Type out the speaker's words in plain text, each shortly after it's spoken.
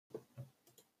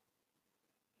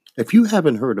If you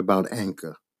haven't heard about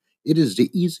Anchor, it is the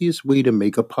easiest way to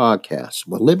make a podcast.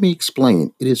 Well, let me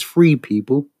explain. It is free,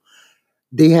 people.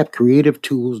 They have creative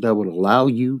tools that will allow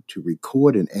you to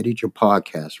record and edit your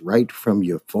podcast right from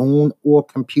your phone or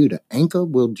computer. Anchor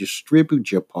will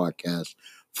distribute your podcast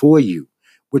for you,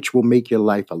 which will make your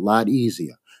life a lot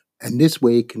easier. And this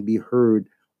way, it can be heard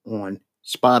on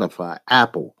Spotify,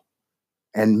 Apple,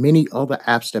 and many other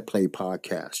apps that play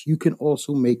podcasts. You can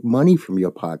also make money from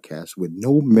your podcast with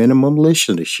no minimum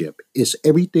listenership. It's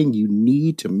everything you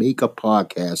need to make a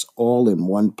podcast all in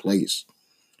one place.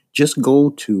 Just go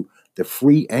to the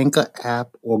free Anchor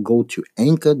app or go to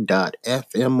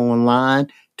anchor.fm online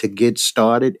to get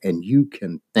started, and you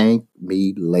can thank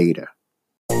me later.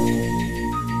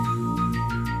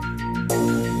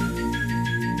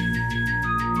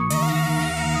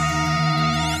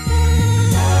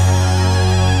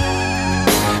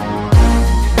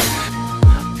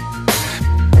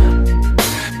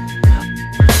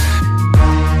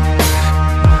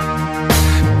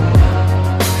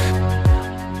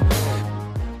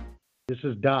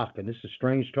 This is Doc, and this is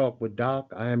Strange Talk with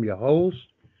Doc. I am your host.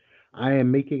 I am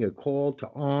making a call to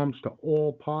arms to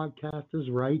all podcasters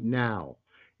right now.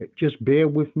 Just bear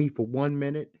with me for 1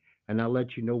 minute, and I'll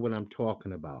let you know what I'm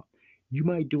talking about. You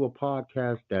might do a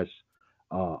podcast that's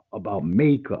about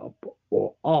makeup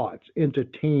or arts,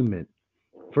 entertainment,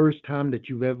 first time that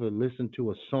you've ever listened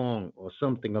to a song or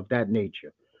something of that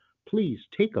nature. Please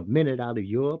take a minute out of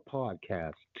your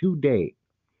podcast today,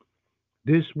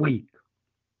 this week,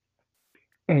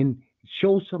 and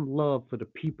show some love for the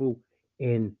people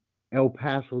in El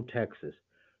Paso, Texas.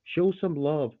 Show some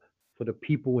love for the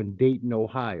people in Dayton,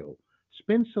 Ohio.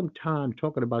 Spend some time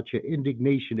talking about your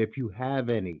indignation if you have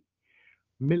any.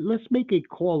 Let's make a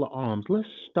call to arms. Let's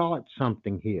start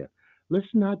something here.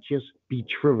 Let's not just be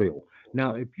trivial.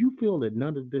 Now, if you feel that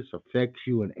none of this affects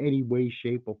you in any way,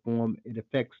 shape, or form, it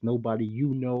affects nobody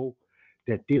you know,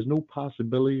 that there's no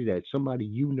possibility that somebody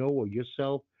you know or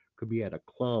yourself could be at a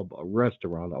club, a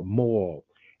restaurant, a mall,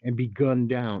 and be gunned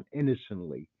down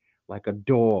innocently like a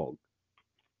dog,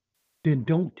 then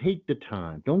don't take the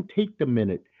time, don't take the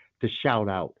minute to shout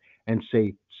out and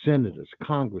say, senators,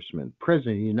 congressmen,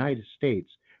 president of the United States,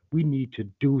 we need to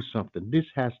do something. This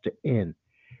has to end.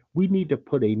 We need to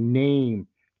put a name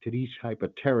to these type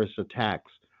of terrorist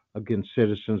attacks against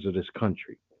citizens of this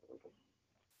country.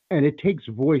 And it takes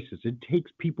voices, it takes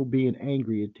people being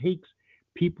angry, it takes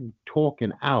people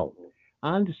talking out.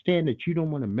 I understand that you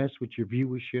don't want to mess with your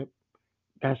viewership.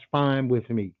 That's fine with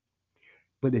me.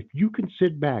 But if you can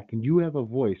sit back and you have a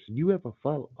voice, and you have a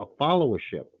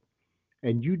followership,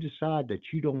 and you decide that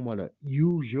you don't want to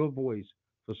use your voice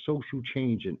for social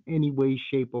change in any way,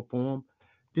 shape, or form,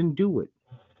 then do it.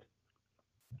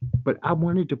 But I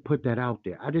wanted to put that out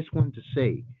there. I just wanted to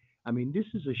say, I mean, this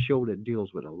is a show that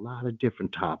deals with a lot of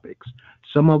different topics.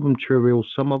 Some of them trivial,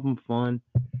 some of them fun.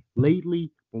 Lately,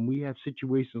 when we have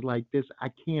situations like this, I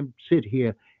can't sit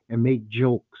here and make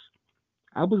jokes.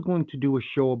 I was going to do a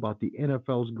show about the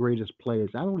NFL's greatest players.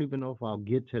 I don't even know if I'll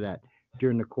get to that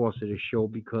during the course of the show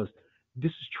because this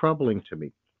is troubling to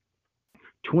me.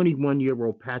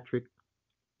 21-year-old Patrick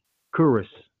Curris,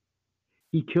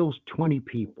 he kills 20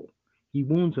 people. He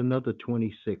wounds another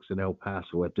 26 in El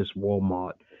Paso at this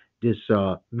Walmart, this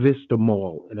Vista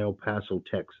Mall in El Paso,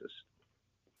 Texas.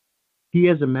 He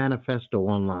has a manifesto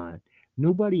online.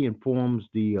 Nobody informs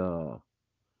the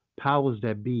powers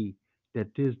that be that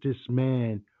there's this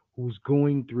man who's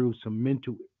going through some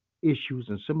mental issues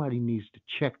and somebody needs to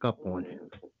check up on him.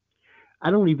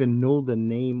 I don't even know the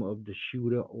name of the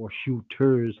shooter or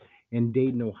shooters in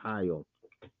Dayton, Ohio,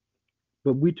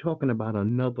 but we're talking about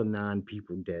another 9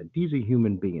 people dead. These are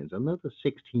human beings, another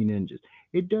 16 injuries.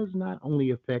 It does not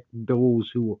only affect those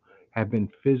who have been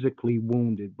physically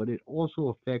wounded, but it also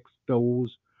affects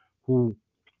those who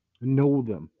know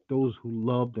them, those who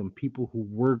love them, people who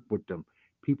work with them,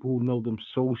 people who know them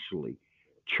socially,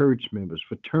 church members,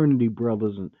 fraternity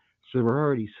brothers, and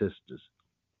sorority sisters.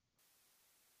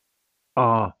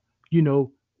 Uh, you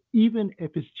know, even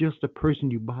if it's just a person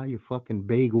you buy your fucking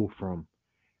bagel from,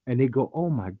 and they go, "Oh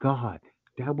my God,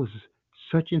 that was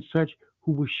such and such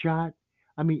who was shot."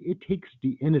 I mean, it takes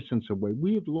the innocence away.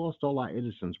 We have lost all our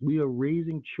innocence. We are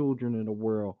raising children in a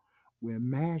world where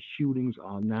mass shootings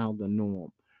are now the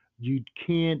norm. You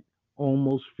can't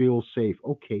almost feel safe.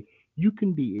 Okay, you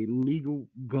can be a legal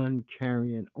gun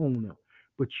carrying owner,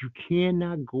 but you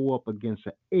cannot go up against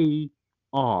an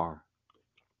AR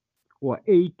or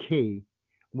AK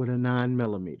with a 9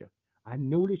 millimeter. I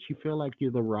know that you feel like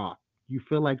you're the Rock, you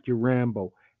feel like you're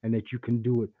Rambo, and that you can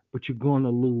do it, but you're going to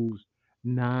lose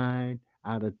 9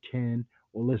 out of 10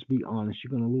 or let's be honest,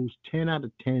 you're going to lose 10 out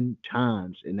of 10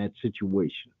 times in that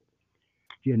situation.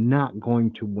 You're not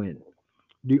going to win.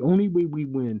 The only way we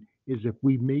win is if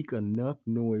we make enough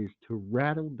noise to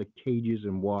rattle the cages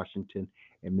in Washington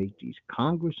and make these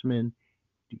congressmen,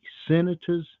 these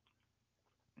senators,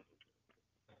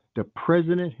 the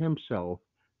president himself,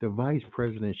 the vice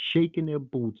president shaking their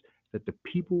boots that the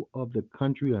people of the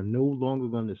country are no longer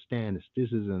going to stand this. This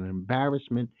is an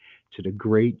embarrassment to the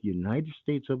great United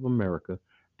States of America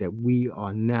that we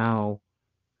are now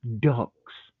ducks.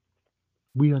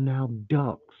 We are now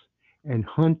ducks. And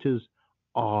hunters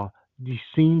are these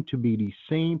seem to be these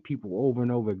same people over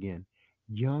and over again.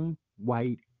 Young,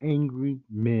 white, angry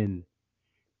men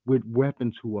with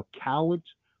weapons who are cowards,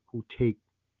 who take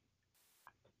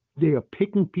they are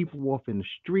picking people off in the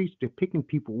streets. They're picking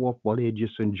people off while they're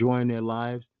just enjoying their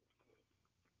lives.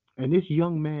 And this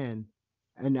young man,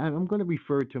 and I'm going to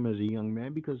refer to him as a young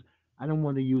man because I don't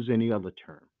want to use any other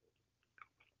term.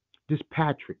 This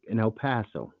Patrick in El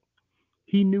Paso,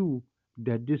 he knew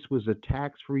that this was a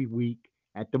tax-free week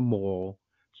at the mall,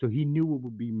 so he knew it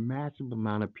would be massive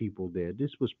amount of people there.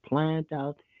 This was planned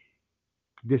out.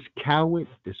 This coward,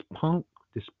 this punk,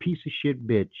 this piece of shit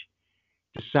bitch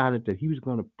decided that he was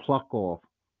going to pluck off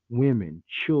women,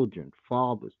 children,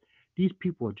 fathers. These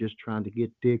people are just trying to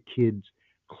get their kids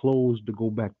clothes to go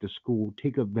back to school,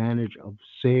 take advantage of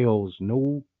sales,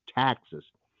 no taxes.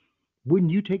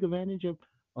 Wouldn't you take advantage of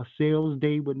a sales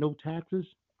day with no taxes?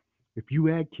 If you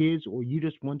had kids or you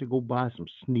just want to go buy some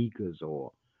sneakers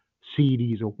or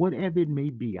CDs or whatever it may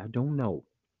be, I don't know.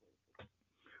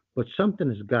 But something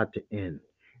has got to end.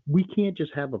 We can't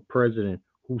just have a president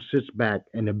who sits back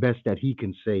and the best that he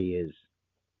can say is,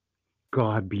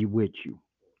 God be with you.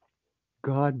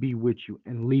 God be with you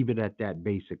and leave it at that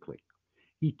basically.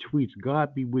 He tweets,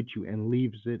 God be with you and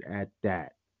leaves it at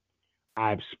that.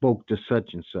 I've spoke to such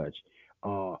and such.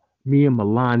 Uh, Me and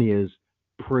Melania's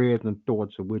prayers and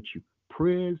thoughts are with you.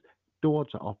 Prayers,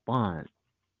 thoughts are fine,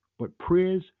 but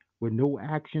prayers with no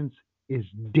actions is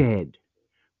dead.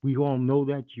 We all know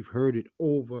that. You've heard it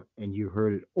over and you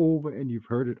heard it over and you've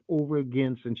heard it over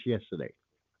again since yesterday.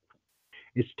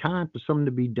 It's time for something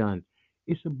to be done.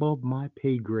 It's above my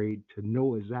pay grade to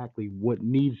know exactly what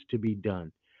needs to be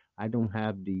done. I don't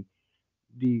have the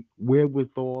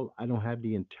wherewithal, I don't have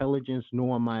the intelligence,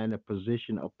 nor am I in a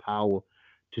position of power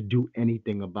to do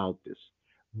anything about this.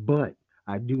 But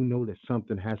I do know that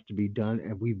something has to be done,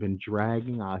 and we've been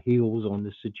dragging our heels on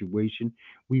this situation.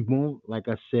 We won't, like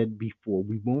I said before,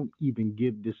 we won't even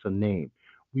give this a name.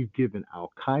 We've given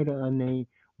Al Qaeda a name,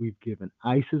 we've given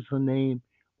ISIS a name,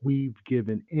 we've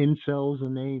given incels a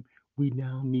name. We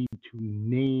now need to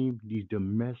name these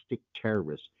domestic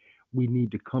terrorists. We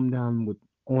need to come down with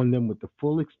on them with the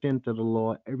full extent of the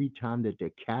law every time that they're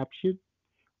captured,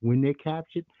 when they're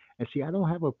captured. And see, I don't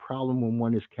have a problem when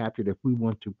one is captured if we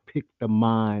want to pick the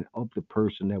mind of the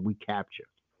person that we capture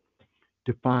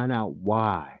to find out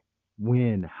why,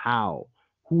 when, how,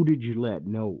 who did you let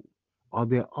know? Are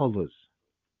there others?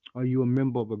 Are you a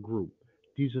member of a group?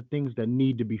 These are things that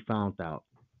need to be found out.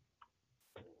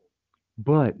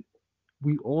 But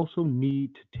we also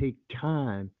need to take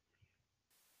time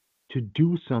to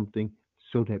do something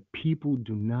so that people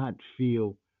do not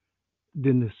feel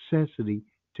the necessity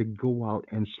to go out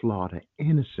and slaughter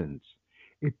innocents.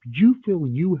 If you feel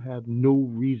you have no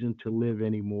reason to live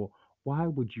anymore, why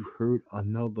would you hurt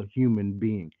another human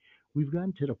being? We've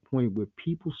gotten to the point where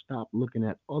people stop looking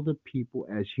at other people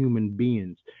as human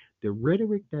beings. The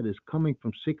rhetoric that is coming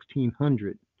from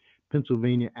 1600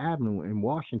 Pennsylvania Avenue in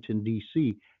Washington,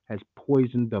 D.C., has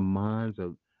poisoned the minds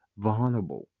of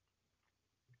vulnerable.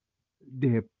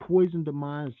 They're poisoned the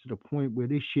minds to the point where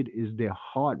this shit is their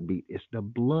heartbeat. It's the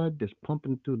blood that's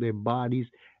pumping through their bodies,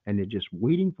 and they're just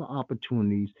waiting for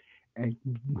opportunities. And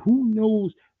who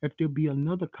knows if there'll be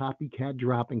another copycat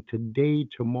dropping today,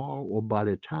 tomorrow, or by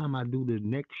the time I do the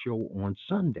next show on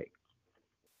Sunday.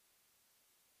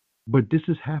 But this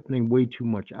is happening way too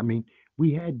much. I mean,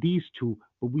 we had these two,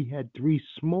 but we had three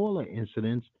smaller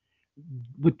incidents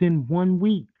within 1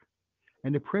 week.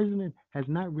 And the president has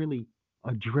not really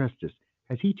addressed this.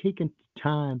 Has he taken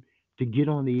time to get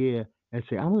on the air and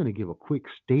say, I'm going to give a quick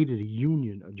State of the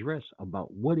Union address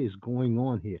about what is going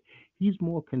on here? He's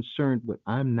more concerned with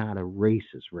I'm not a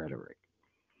racist rhetoric.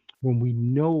 When we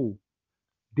know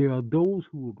there are those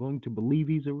who are going to believe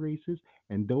he's a racist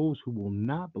and those who will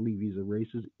not believe he's a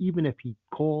racist, even if he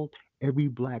called every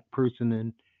black person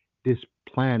in this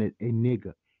planet a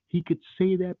nigger. He could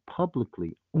say that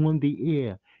publicly on the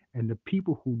air, and the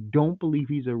people who don't believe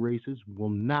he's a racist will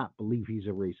not believe he's a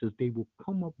racist. They will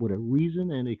come up with a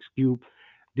reason and excuse.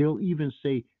 They'll even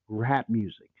say rap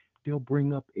music. They'll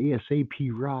bring up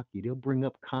ASAP Rocky. They'll bring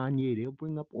up Kanye. They'll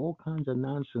bring up all kinds of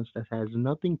nonsense that has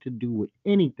nothing to do with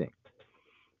anything.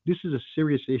 This is a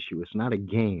serious issue. It's not a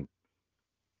game.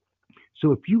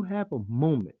 So if you have a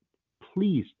moment,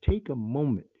 please take a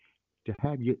moment to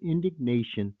have your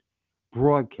indignation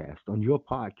broadcast on your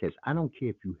podcast. I don't care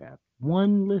if you have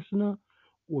one listener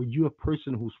or you're a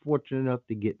person who's fortunate enough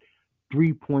to get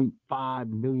 3.5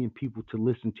 million people to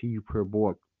listen to you per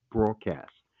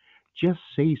broadcast. Just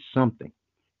say something.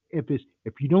 If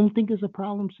you don't think it's a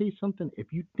problem, say something. If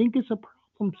you think it's a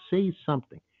problem, say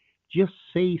something. Just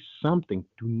say something.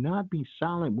 Do not be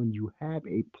silent when you have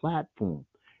a platform.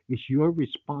 It's your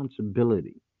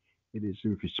responsibility. It is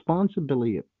the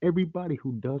responsibility of everybody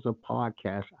who does a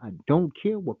podcast. I don't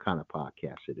care what kind of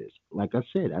podcast it is. Like I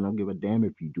said, I don't give a damn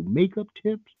if you do makeup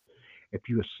tips. If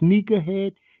you're a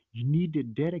sneakerhead, you need to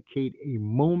dedicate a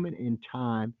moment in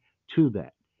time to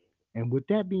that. And with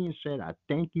that being said, I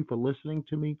thank you for listening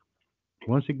to me.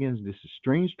 Once again, this is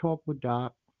Strange Talk with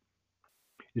Doc.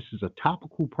 This is a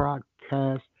topical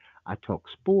podcast. I talk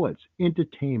sports,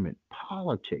 entertainment,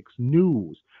 politics,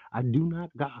 news. I do not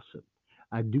gossip.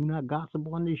 I do not gossip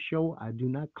on this show. I do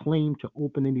not claim to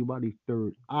open anybody's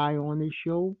third eye on this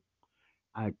show.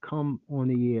 I come on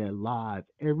the air live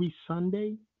every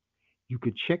Sunday. You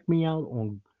could check me out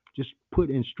on just put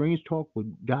in Strange Talk with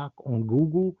Doc on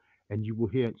Google and you will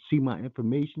see my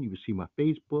information. You will see my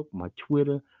Facebook, my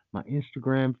Twitter, my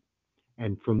Instagram,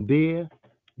 and from there,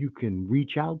 you can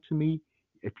reach out to me.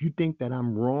 If you think that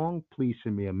I'm wrong, please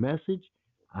send me a message.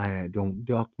 I don't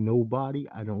duck nobody.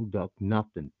 I don't duck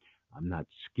nothing. I'm not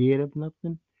scared of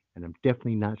nothing, and I'm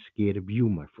definitely not scared of you,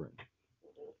 my friend.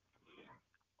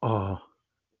 Uh,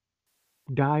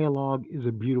 Dialogue is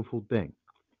a beautiful thing.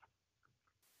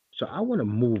 So I want to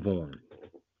move on.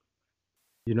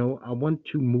 I want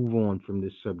to move on from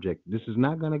this subject. This is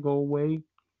not going to go away.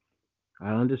 I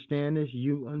understand this.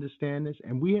 You understand this.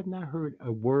 And we have not heard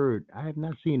a word. I have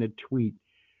not seen a tweet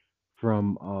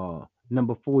from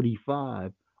number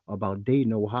 45 about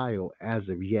Dayton, Ohio as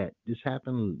of yet. This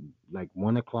happened like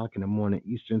 1 o'clock in the morning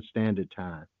Eastern Standard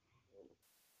Time.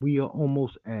 We are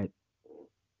almost at,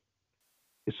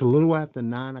 it's a little after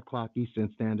 9 o'clock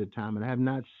Eastern Standard Time, and I have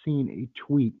not seen a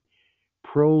tweet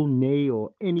pro, nay,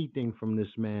 or anything from this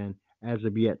man as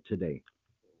of yet today.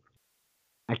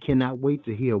 I cannot wait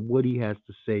to hear what he has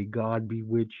to say. God be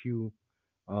with you,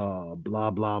 blah,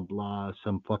 blah, blah,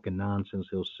 some fucking nonsense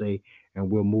he'll say,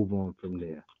 and we'll move on from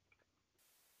there.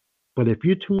 But if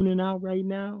you're tuning out right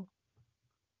now,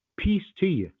 peace to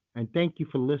you. And thank you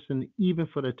for listening, even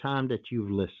for the time that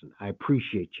you've listened. I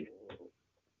appreciate you.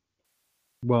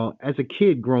 Well, as a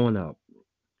kid growing up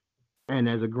and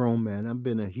as a grown man, I've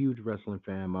been a huge wrestling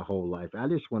fan my whole life. I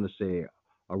just want to say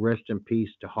a rest in peace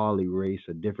to Harley Race,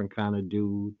 a different kind of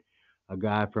dude, a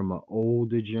guy from an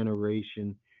older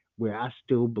generation where I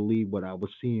still believe what I was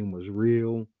seeing was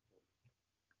real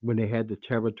when they had the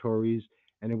territories.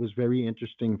 And it was very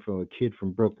interesting for a kid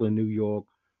from Brooklyn, New York,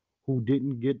 who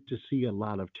didn't get to see a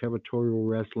lot of territorial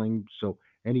wrestling. So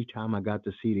anytime I got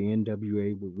to see the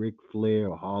NWA with Ric Flair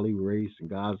or Harley Race and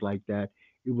guys like that,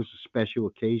 it was a special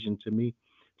occasion to me.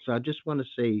 So I just want to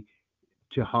say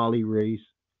to Harley Race,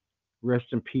 rest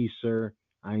in peace, sir.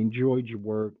 I enjoyed your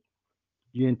work.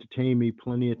 You entertained me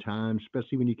plenty of times,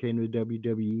 especially when you came to the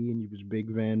WWE and you was Big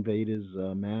Van Vader's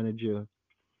manager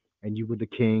and you were the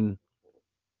king.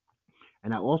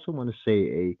 And I also want to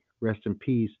say a rest in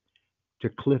peace to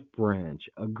Cliff Branch,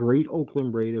 a great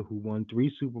Oakland Raider who won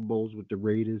 3 Super Bowls with the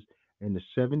Raiders in the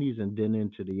 70s and then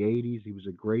into the 80s. He was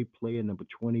a great player, number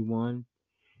 21.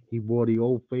 He wore the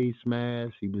old face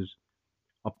mask. He was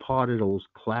a part of those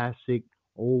classic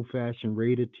old fashioned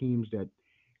Raider teams that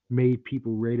made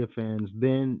people Raider fans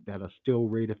then that are still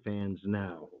Raider fans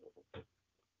now.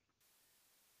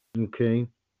 Okay?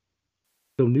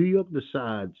 So New York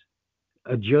decides,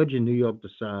 a judge in New York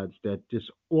decides that this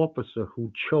officer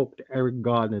who choked Eric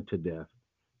Gardner to death,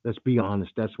 let's be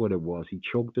honest, that's what it was. He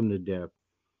choked him to death.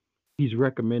 He's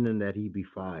recommending that he be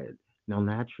fired. Now,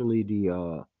 naturally,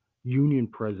 the union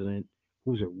president,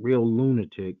 who's a real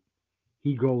lunatic,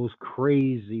 he goes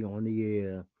crazy on the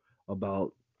air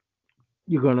about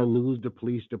you're going to lose the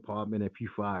police department if you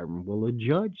fire him. Well, a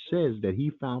judge says that he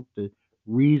found the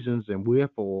reasons and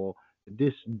wherefore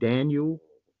this Daniel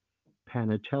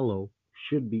Panatello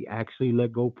should be actually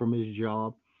let go from his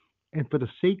job. And for the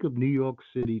sake of New York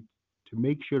City, to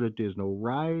make sure that there's no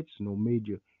riots, no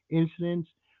major incidents,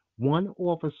 one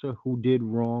officer who did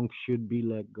wrong should be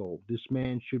let go. This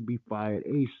man should be fired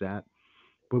ASAP.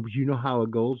 But you know how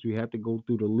it goes. You have to go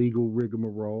through the legal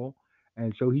rigmarole.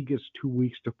 And so he gets 2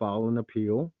 weeks to file an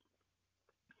appeal.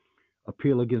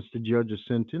 appeal against the judge's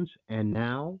sentence, and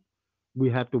now we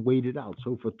have to wait it out.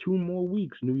 So for 2 more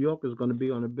weeks, New York is going to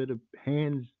be on a bit of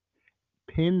hands,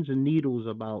 pins and needles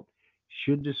about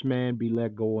should this man be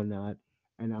let go or not.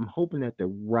 And I'm hoping that the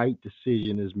right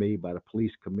decision is made by the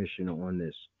police commissioner on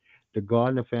this. The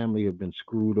Gardner family have been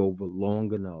screwed over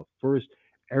long enough. First,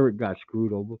 Eric got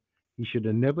screwed over. He should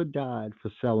have never died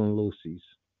for selling Lucy's.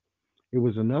 It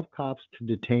was enough cops to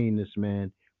detain this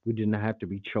man. We did not have to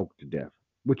be choked to death,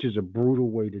 which is a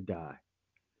brutal way to die.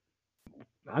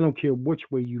 I don't care which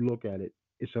way you look at it.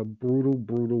 It's a brutal,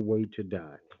 brutal way to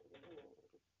die.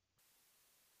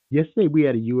 Yesterday we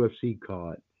had a UFC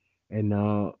card, and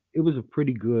it was a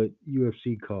pretty good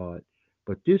UFC card.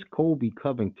 But this Kobe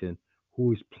Covington,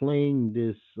 who is playing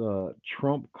this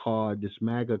Trump card, this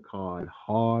MAGA card,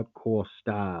 hardcore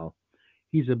style,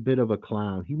 he's a bit of a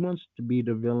clown. He wants to be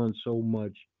the villain so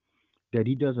much that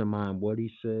he doesn't mind what he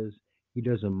says. He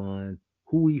doesn't mind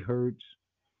who he hurts,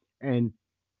 and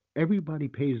everybody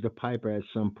pays the piper at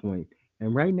some point.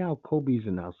 And right now, Kobe's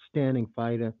an outstanding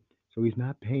fighter, so he's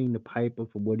not paying the piper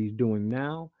for what he's doing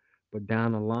now, but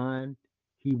down the line,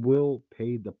 he will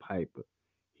pay the piper.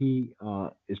 He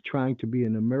is trying to be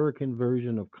an American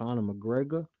version of Conor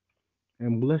McGregor,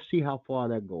 and let's see how far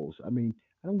that goes. I mean,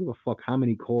 I don't give a fuck how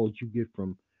many calls you get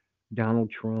from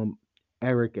Donald Trump,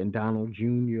 Eric, and Donald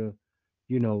Jr.,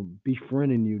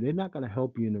 befriending you. They're not going to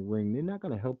help you in the ring. They're not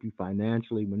going to help you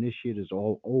financially when this shit is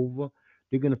all over.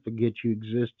 They're going to forget you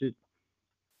existed.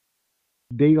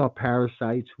 They are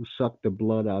parasites who suck the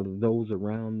blood out of those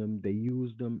around them. They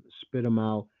use them, spit them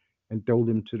out, and throw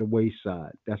them to the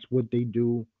wayside. That's what they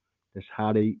do. That's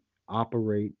how they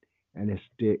operate, and it's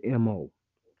their MO.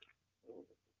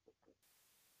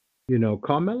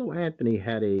 Carmelo Anthony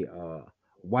had a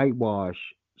whitewash,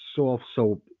 soft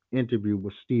soap interview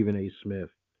with Stephen A. Smith.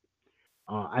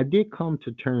 I did come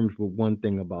to terms with one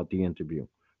thing about the interview.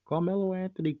 Carmelo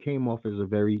Anthony came off as a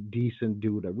very decent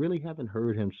dude. I really haven't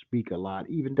heard him speak a lot,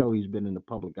 even though he's been in the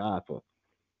public eye for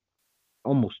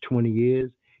almost 20 years.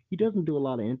 He doesn't do a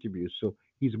lot of interviews, so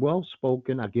he's well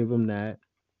spoken. I give him that.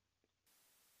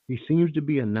 He seems to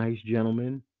be a nice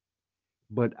gentleman,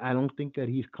 but I don't think that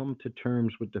he's come to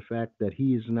terms with the fact that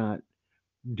he is not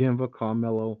Denver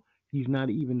Carmelo. He's not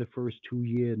even the first 2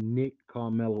 year Nick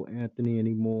Carmelo Anthony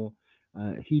anymore.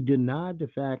 He denied the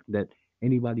fact that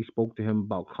anybody spoke to him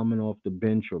about coming off the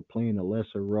bench or playing a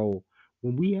lesser role.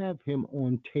 When we have him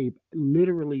on tape,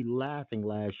 literally laughing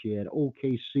last year at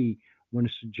OKC when a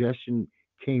suggestion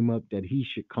came up that he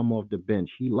should come off the bench,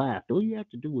 he laughed. All you have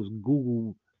to do was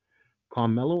Google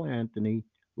Carmelo Anthony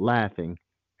laughing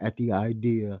at the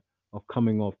idea of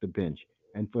coming off the bench.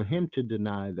 And for him to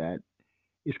deny that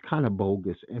is kind of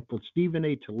bogus. And for Stephen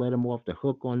A to let him off the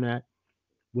hook on that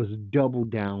was double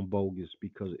down bogus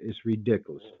because it's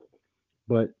ridiculous.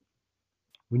 But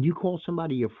when you call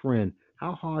somebody a friend,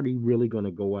 how hard are you really going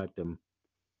to go at them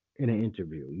in an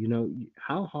interview?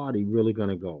 How hard are you really going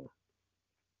to go?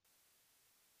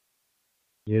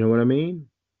 You know what I mean?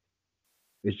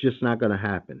 It's just not going to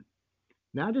happen.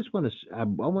 Now, I just want to, I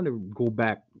want to go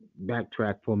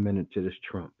backtrack for a minute to this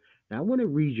Trump. Now, I want to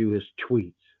read you his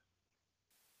tweets.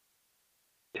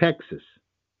 Texas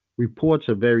reports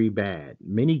are very bad.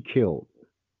 Many killed.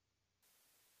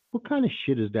 What kind of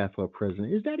shit is that for a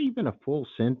president? Is that even a full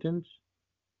sentence?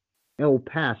 El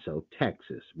Paso,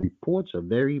 Texas. Reports are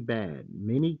very bad.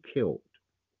 Many killed.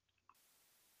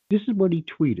 This is what he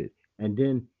tweeted. And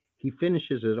then he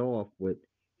finishes it off with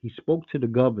he spoke to the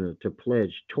governor to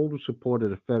pledge total support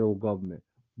of the federal government.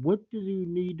 What does he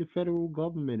need the federal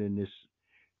government in this?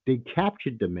 They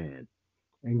captured the man,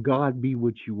 and God be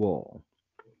with you all.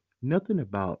 Nothing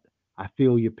about, I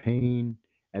feel your pain.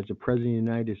 As the President of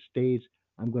the United States,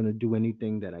 I'm going to do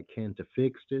anything that I can to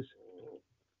fix this.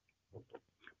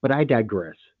 But I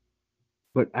digress.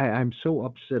 But I'm so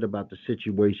upset about the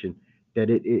situation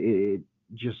that it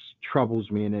just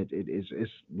troubles me, and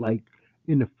it's like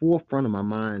in the forefront of my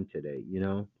mind today.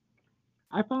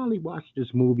 I finally watched this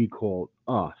movie called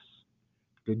Us.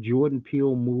 The Jordan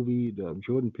Peele movie, the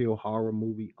Jordan Peele horror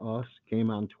movie Us, came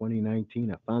out in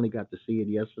 2019. I finally got to see it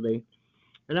yesterday,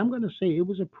 and I'm gonna say it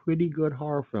was a pretty good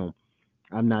horror film.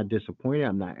 I'm not disappointed.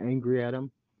 I'm not angry at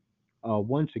him.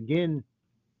 Once again,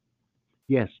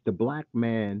 yes, the black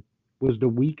man was the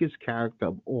weakest character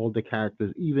of all the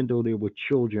characters, even though there were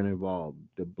children involved.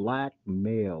 The black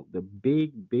male, the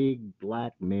big, big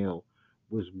black male,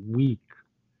 was weak,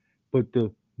 but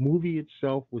the movie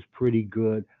itself was pretty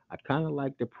good. I kind of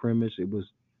liked the premise. It was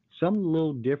something a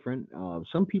little different.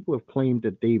 Some people have claimed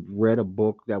that they've read a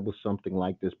book that was something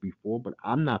like this before, but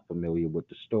I'm not familiar with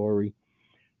the story.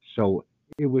 So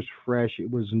it was fresh,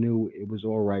 it was new, it was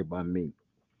all right by me.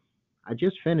 I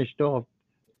just finished off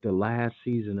the last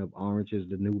season of Orange is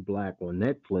the New Black on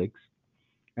Netflix,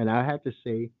 and I have to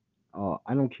say,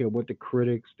 I don't care what the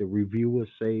critics, the reviewers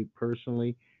say.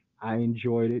 Personally, I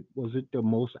enjoyed it. Was it the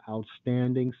most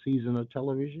outstanding season of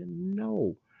television?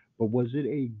 No, but was it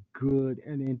a good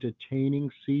and entertaining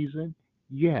season?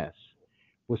 Yes.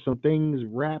 Were some things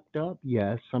wrapped up?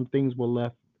 Yes. Some things were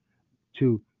left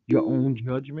to your own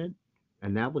judgment,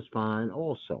 and that was fine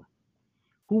also.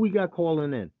 Who we got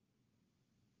calling in?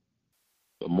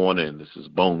 Good morning. This is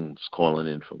Bones calling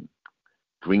in from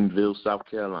Greenville, South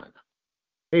Carolina.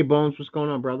 Hey, Bones, what's going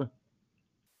on, brother?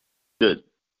 Good.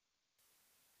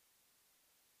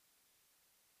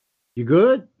 You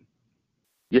good?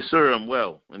 Yes, sir. I'm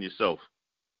well. And yourself?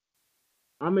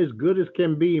 I'm as good as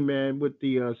can be, man, with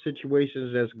the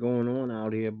situations that's going on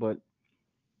out here. But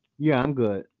yeah, I'm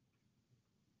good.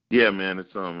 Yeah, man.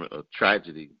 It's a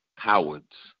tragedy. Cowards.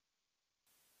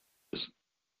 Just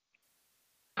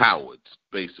cowards,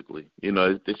 basically. You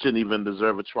know, they shouldn't even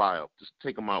deserve a trial. Just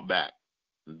take them out back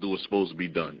and do what's supposed to be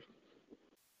done.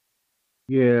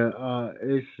 Yeah,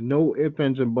 it's no ifs,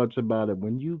 ands, and buts about it.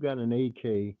 When you got an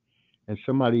AK and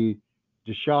somebody,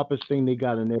 the sharpest thing they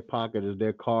got in their pocket is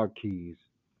their car keys.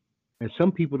 And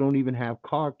some people don't even have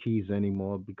car keys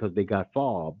anymore because they got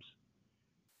fobs.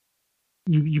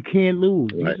 You can't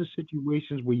lose. These Right. are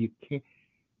situations where you can't.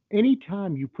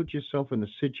 Anytime you put yourself in a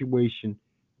situation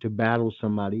to battle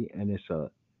somebody and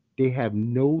they have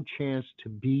no chance to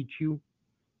beat you,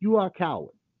 you are a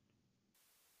coward.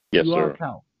 Yes, You are a sir.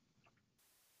 coward.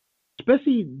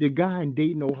 Especially the guy in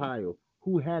Dayton, Ohio,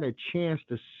 who had a chance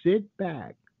to sit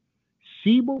back,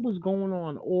 see what was going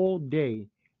on all day,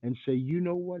 and say, you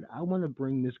know what? I want to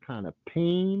bring this kind of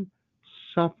pain,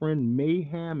 suffering,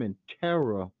 mayhem, and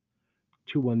terror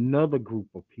to another group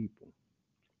of people.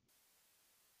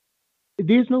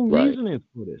 There's no Right. reasoning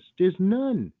for this. There's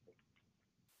none.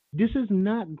 This is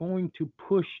not going to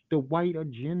push the white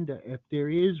agenda, if there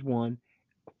is one,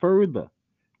 further.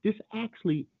 This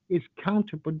actually is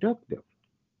counterproductive.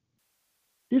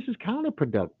 This is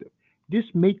counterproductive. This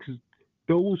makes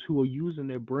those who are using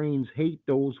their brains hate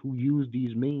those who use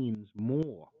these means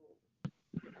more.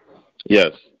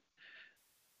 Yes.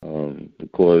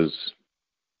 Because,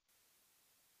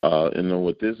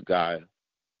 with this guy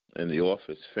in the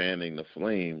office fanning the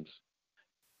flames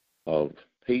of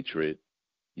hatred,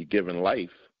 you're giving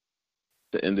life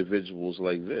to individuals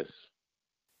like this.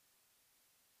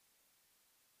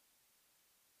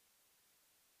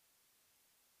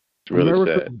 It's really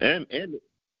America, sad.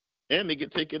 And they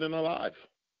get taken alive.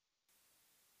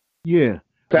 yeah,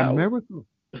 Coward.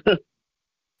 America,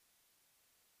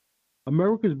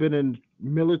 America's been in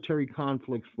military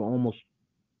conflicts for almost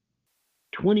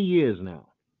 20 years now.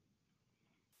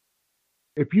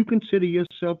 If you consider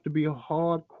yourself to be a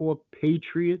hardcore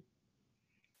patriot,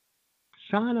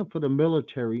 sign up for the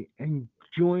military and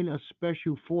join a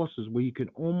special forces where you can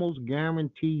almost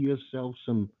guarantee yourself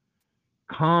some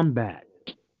combat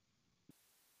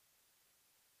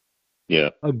Yeah.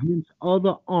 against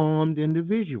other armed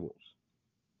individuals.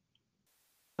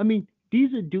 I mean,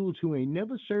 these are dudes who ain't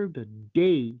never served a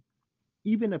day,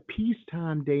 even a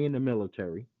peacetime day in the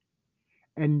military,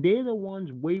 and they're the ones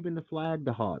waving the flag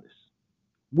the hardest.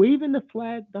 Waving the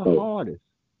flag the Oh, hardest.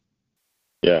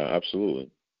 yeah, absolutely.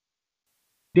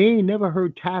 They ain't never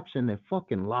heard taps in their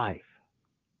fucking life.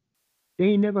 They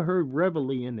ain't never heard reveille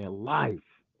in their life.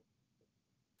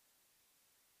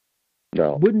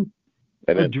 No. Wouldn't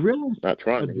And a then drill not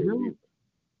trying a to hear it drill either.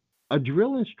 a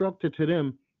drill instructor to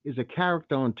them is a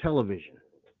character on television.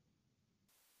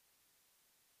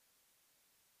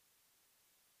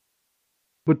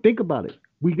 But think about it.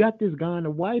 We got this guy in the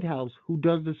White House who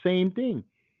does the same thing.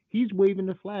 He's waving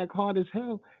the flag hard as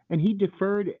hell, and he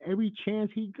deferred every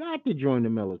chance he got to join the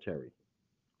military.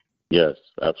 Yes,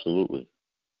 absolutely.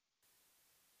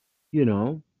 You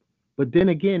know, but then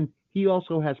again, he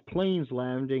also has planes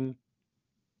landing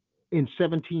in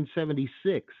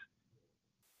 1776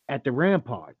 at the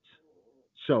ramparts.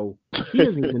 So he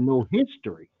doesn't even know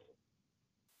history.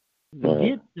 No,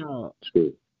 Forget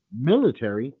true.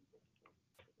 military.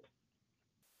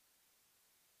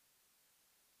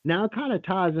 Now it kind of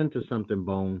ties into something,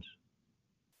 Bones.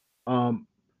 Um,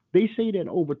 they say that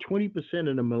over 20%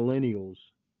 of the millennials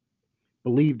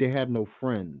believe they have no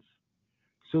friends.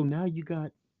 So now you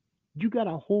got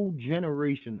a whole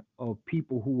generation of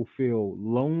people who will feel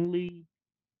lonely,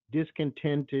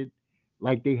 discontented,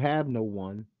 like they have no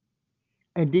one,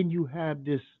 and then you have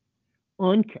this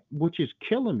which is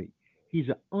killing me. He's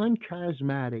an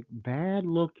uncharismatic,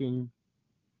 bad-looking,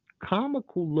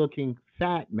 comical-looking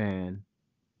fat man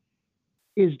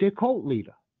is their cult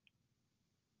leader.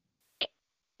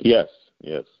 Yes,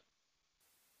 yes.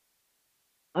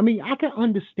 I mean, I can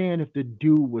understand if the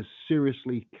dude was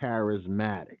seriously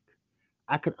charismatic.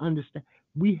 I could understand.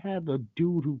 We have a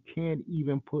dude who can't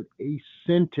even put a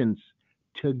sentence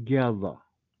together.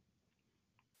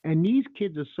 And these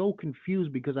kids are so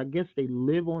confused because I guess they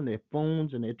live on their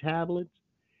phones and their tablets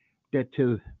that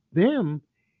to them,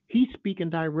 he's speaking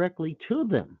directly to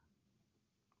them.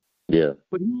 Yeah.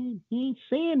 But he ain't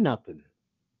saying nothing.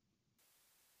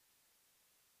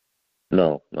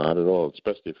 No, not at all,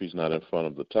 especially if he's not in front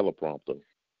of the teleprompter.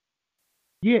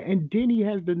 Yeah, and then he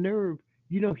has the nerve.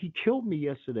 He killed me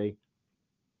yesterday.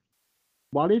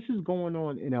 While this is going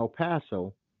on in El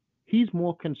Paso, he's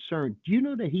more concerned. Do you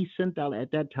know that he sent out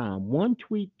at that time one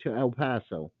tweet to El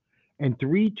Paso and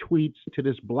three tweets to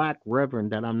this black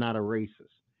reverend that I'm not a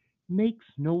racist? Makes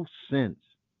no sense.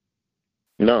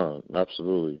 No,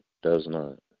 absolutely does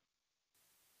not.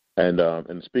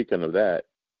 And speaking of that,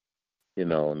 in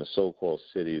the so-called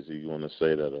cities you want to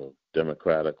say that are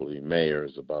democratically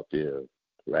mayors about their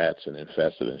rats and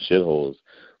infested and shitholes,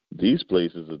 these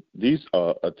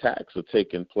attacks are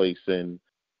taking place in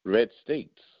red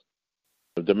states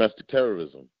of domestic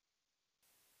terrorism.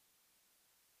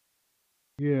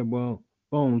 Yeah, well,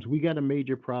 Bones, we got a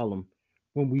major problem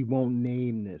when we won't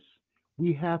name this.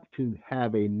 We have to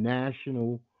have a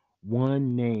national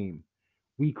one name.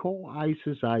 We call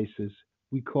ISIS ISIS.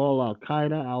 We call Al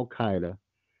Qaeda Al Qaeda.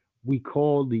 We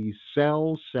call these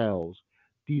cells.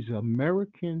 These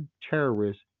American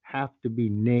terrorists have to be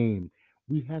named.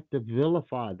 We have to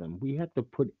vilify them. We have to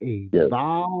put a Yes.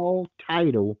 vile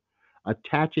title,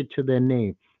 attach it to their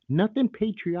name. Nothing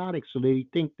patriotic, so they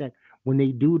think that when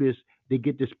they do this, they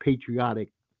get this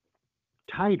patriotic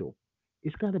title.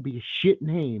 It's got to be a shit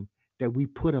name that we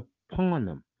put upon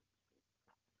them.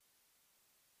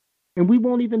 And we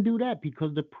won't even do that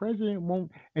because the president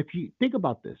won't. If you think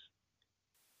about this,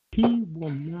 he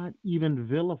will not even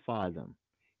vilify them.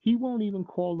 He won't even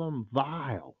call them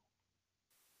vile.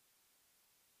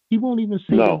 He won't even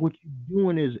say that No. what you're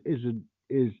doing is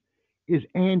is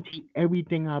anti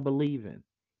everything I believe in.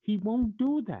 He won't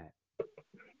do that.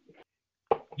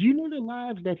 Do you know the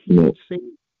lives that he No. could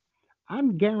save?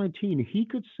 I'm guaranteeing he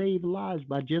could save lives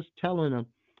by just telling them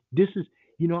this is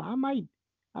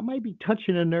I might be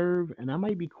touching a nerve and I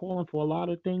might be calling for a lot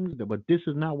of things, but this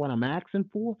is not what I'm asking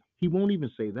for. He won't even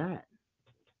say that.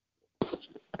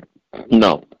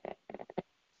 No.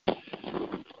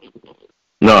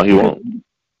 No, he Because won't.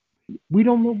 we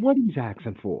don't know what he's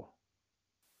asking for.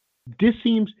 This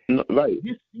seems No, right.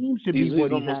 this seems to be He's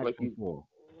what he's almost like asking for.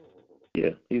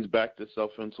 he's backed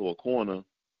himself into a corner.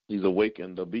 He's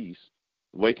awakened the beast,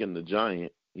 awakened the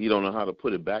giant. He don't know how to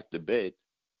put it back to bed,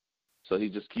 so he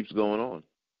just keeps going on.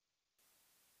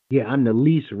 Yeah, I'm the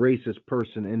least racist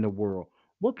person in the world.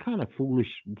 What kind of foolish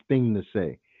thing to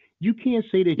say? You can't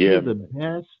say that you're Yeah, the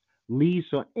best, least,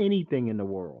 or anything in the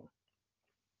world.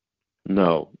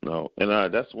 no, no,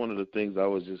 and that's one of the things I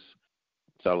was just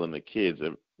telling the kids.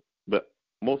 But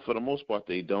for the most part,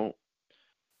 they don't.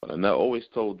 And I always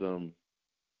told them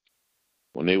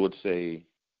when they would say,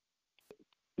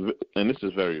 and this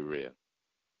is very rare,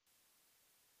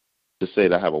 to say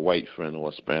that I have a white friend or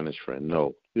a Spanish friend.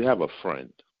 No, you have a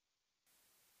friend.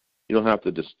 You don't have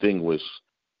to distinguish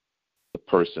the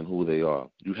person who they are.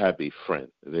 You have a friend.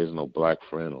 There's no black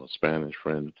friend or Spanish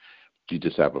friend. You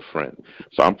just have a friend.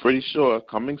 So I'm pretty sure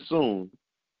coming soon,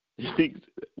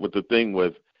 with the thing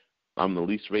with I'm the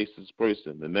least racist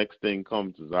person, the next thing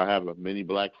comes is I have many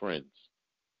black friends.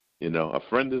 A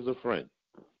friend is a friend.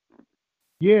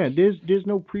 Yeah, there's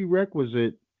no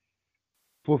prerequisite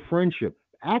for friendship.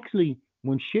 Actually,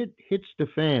 when shit hits the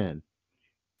fan,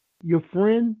 your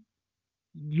friend,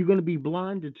 you're gonna be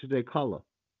blinded to their color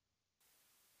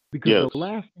because the Yes,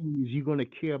 last thing is you're gonna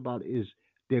care about is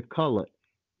their color.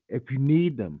 If you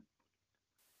need them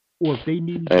or if they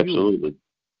need you. absolutely.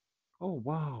 Oh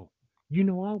wow,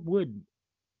 I would,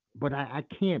 but I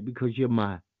can't because you're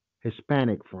my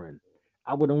Hispanic friend.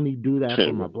 I would only do that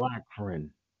for my black friend.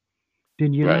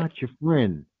 Then you're Right, not your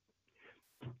friend.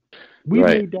 We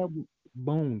right. made that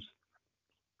Bones.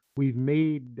 We've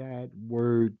made that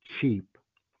word cheap.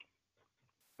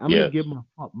 I'm gonna Yes. give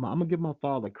I'm gonna give my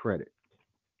father credit.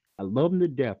 I love him to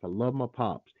death. I love my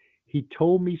pops. He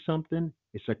told me something.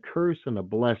 It's a curse and a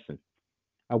blessing.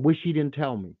 I wish he didn't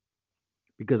tell me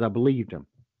because I believed him.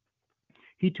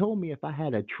 He told me if I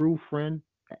had a true friend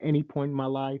at any point in my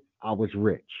life, I was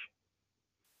rich.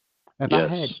 If I Yes.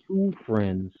 had two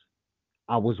friends,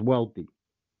 I was wealthy.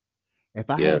 If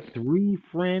I Yes. had three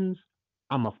friends,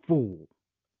 I'm a fool.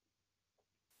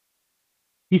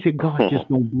 He said, God just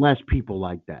don't bless people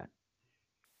like that.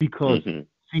 Because, Mhm.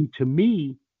 see, to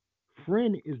me,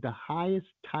 friend is the highest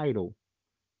title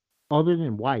other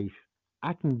than wife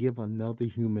I can give another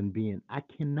human being. I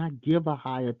cannot give a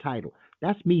higher title.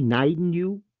 That's me knighting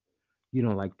you. You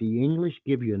know, like the English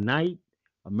give you a knight.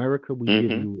 America, we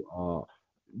give Mhm. you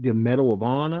the Medal of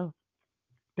Honor.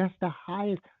 That's the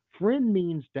highest. Friend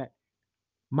means that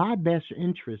my best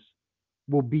interest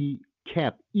will be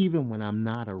kept even when I'm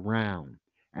not around.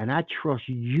 And I trust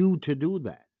you to do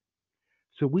that.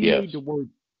 So Yes.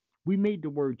 we made the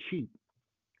word cheap.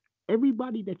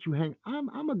 Everybody that you hang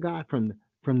I'm a guy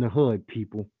from the hood,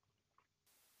 people.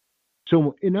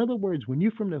 So in other words, when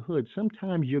you're from the hood,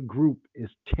 sometimes your group is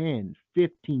 10,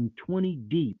 15, 20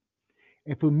 deep.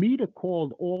 And for me to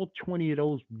call all 20 of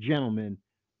those gentlemen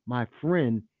my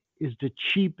friend is to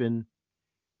cheapen.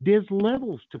 There's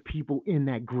levels to people in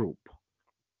that group.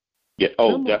 Yeah.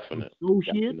 Oh, Some are definitely.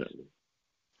 associates, Definitely.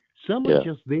 some are Yeah.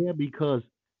 just there because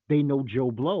they know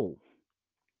Joe Blow.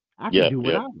 I could Yep. do Yep.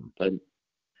 without him.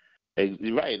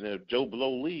 You're right. And if Joe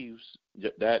Blow leaves,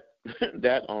 that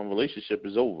that relationship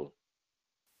is over.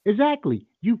 Exactly.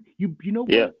 You know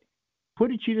Yeah. what?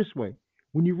 Put it to you this way.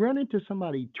 When you run into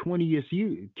somebody 20 years,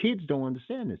 kids don't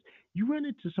understand this. You run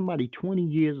into somebody 20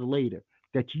 years later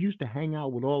that you used to hang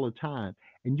out with all the time,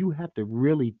 and you have to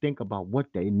really think about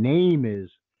what their name is.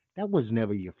 That was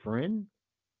never your friend.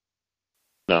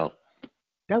 No.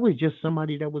 That was just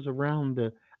somebody that was around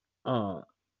the uh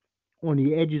on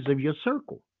the edges of your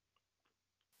circle.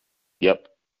 Yep.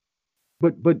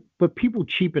 But people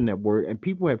cheapen that word, and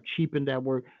people have cheapened that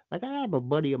word. Like I have a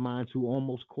buddy of mine who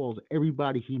almost calls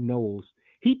everybody he knows.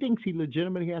 He thinks he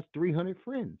legitimately has 300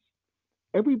 friends.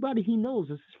 Everybody he knows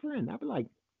is his friend. I be like,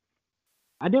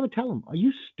 I never tell him, "Are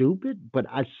you stupid?" But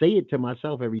I say it to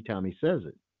myself every time he says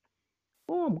it.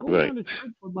 Oh, I'm going Right. down to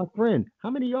church with my friend. How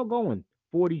many of y'all going?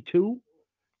 42.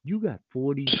 You got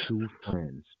 42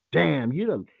 friends. Damn,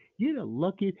 you're the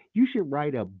luckiest. You should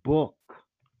write a book.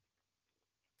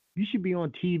 You should be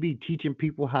on TV teaching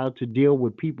people how to deal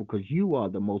with people because you are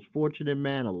the most fortunate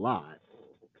man alive.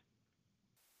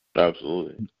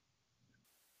 Absolutely.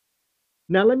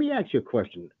 Now, let me ask you a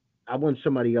question. I want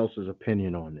somebody else's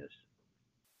opinion on this.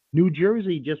 New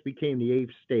Jersey just became the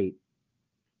eighth state,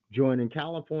 joining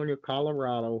California,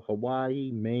 Colorado,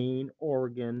 Hawaii, Maine,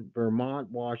 Oregon,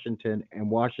 Vermont, Washington, and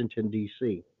Washington,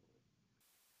 D.C.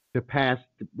 to pass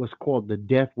what's called the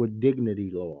Death with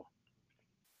Dignity law,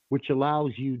 which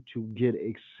allows you to get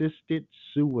assisted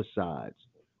suicides.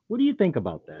 What do you think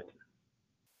about that?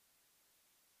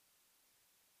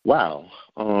 Wow.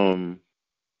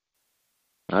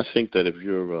 I think that if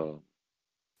you're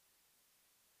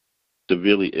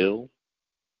severely ill,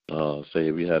 say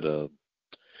if you had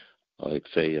like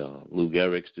say Lou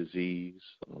Gehrig's disease,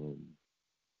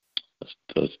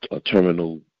 a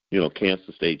terminal,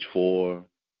 cancer stage 4,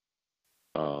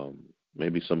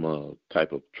 maybe some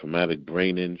type of traumatic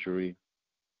brain injury,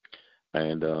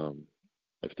 and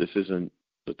if this isn't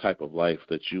the type of life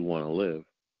that you want to live,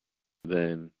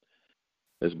 then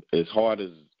as hard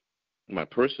as my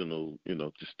personal,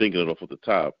 just thinking it off at the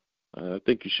top, I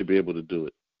think you should be able to do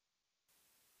it.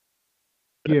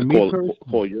 Yeah, me Call personally.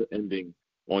 call your ending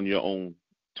on your own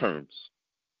terms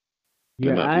and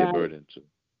Yeah, not be a burden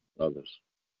to others.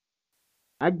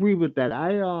 I agree with that.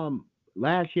 I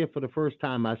last year for the first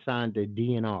time I signed a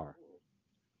DNR,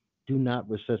 do not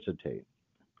resuscitate.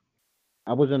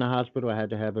 I was in a hospital. I had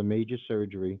to have a major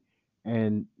surgery,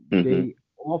 and Hmm. they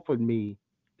offered me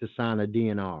to sign a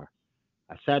DNR.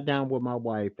 I sat down with my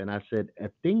wife and I said,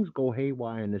 if things go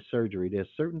haywire in this surgery, there's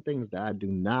certain things that I do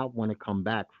not want to come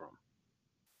back from.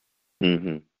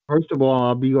 Hmm. First of all,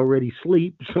 I'll be already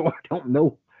asleep, so I don't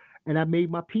know. And I made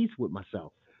my peace with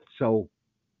myself. So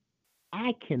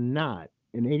I cannot,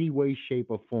 in any way, shape,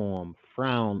 or form,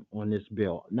 frown on this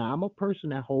bill. Now, I'm a person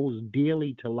that holds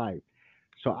dearly to life,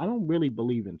 so I don't really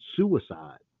believe in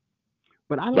suicide.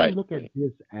 But I don't Right. look at Right.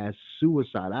 this as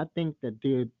suicide. I think that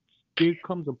there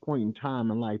comes a point in time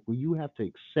in life where you have to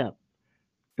accept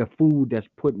the food that's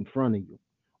put in front of you,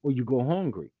 or you go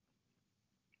hungry.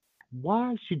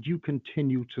 Why should you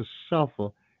continue to suffer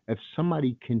if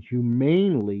somebody can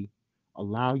humanely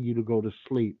allow you to go to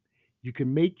sleep? You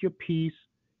can make your peace.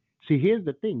 See, here's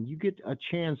the thing: you get a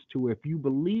chance to, if you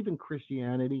believe in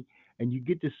Christianity, and you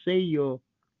get to say your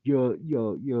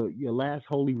last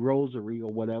holy rosary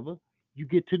or whatever, you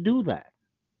get to do that,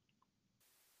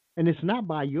 and it's not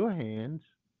by your hands;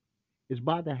 it's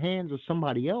by the hands of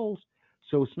somebody else.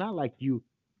 So it's not like you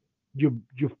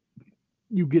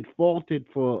you get faulted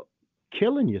for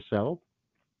killing yourself.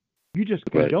 You just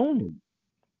Right. condone it.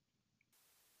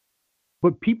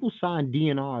 But people sign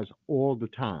DNRs all the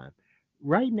time.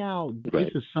 Right now, this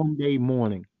Right. is Sunday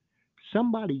morning.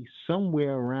 somebody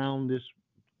somewhere around this,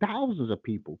 thousands of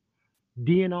people,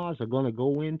 DNRs are going to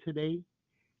go in today.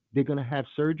 They're going to have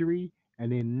surgery,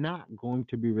 and they're not going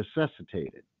to be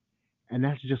resuscitated. And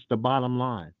that's just the bottom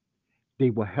line. They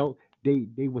were held. They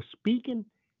were speaking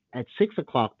at 6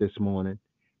 o'clock this morning,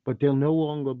 but they'll no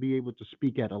longer be able to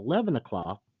speak at 11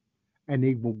 o'clock, and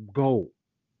they will go.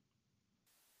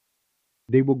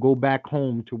 They will go back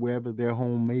home to wherever their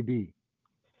home may be.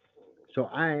 So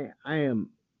I am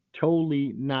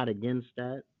totally not against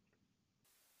that.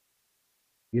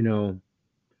 You know,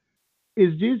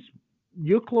 is this,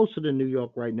 you're closer to New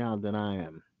York right now than I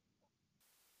am.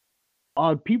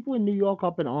 Are people in New York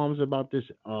up in arms about this?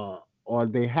 Are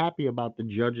they happy about the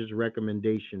judge's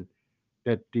recommendation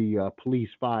that the police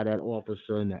fire that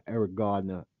officer in the Eric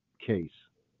Gardner case?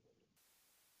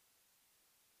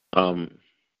 Um,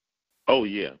 oh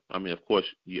yeah, I mean, of course,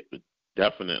 yeah,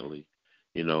 definitely.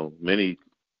 Many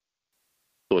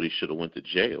thought he should have went to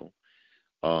jail,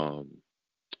 um,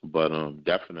 but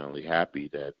definitely happy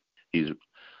that he's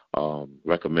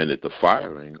recommended the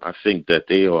firing. I think that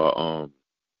they are,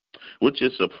 which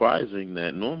is surprising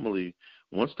that normally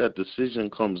once that decision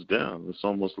comes down, it's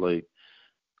almost like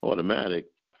automatic.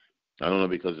 I don't know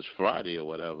because it's Friday or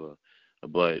whatever,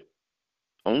 but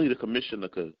only the commissioner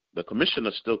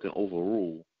still can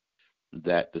overrule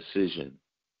that decision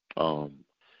um,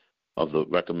 of the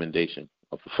recommendation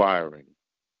of the firing.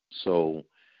 So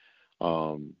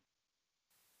um,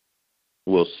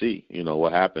 we'll see,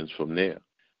 what happens from there.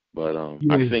 But I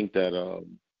Yeah, think that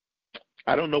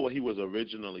I don't know what he was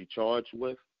originally charged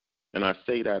with, and I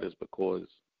say that is because,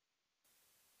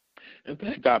 and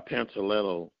that guy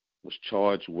Pantaleo was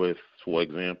charged with, for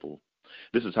example,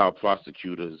 this is how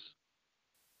prosecutors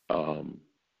um,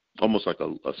 almost like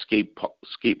a escape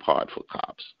pod for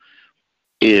cops.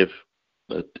 If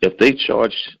they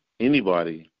charge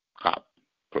anybody, cop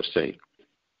per se,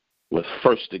 with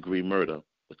first degree murder,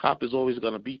 the cop is always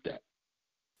going to beat that,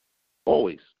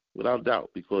 always, without doubt,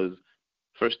 because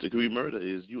first degree murder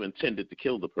is you intended to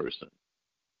kill the person.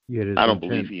 yeah, there's I don't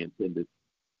believe intent he intended.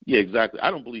 Yeah, exactly.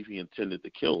 I don't believe he intended to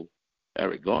kill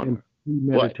Eric and Garner,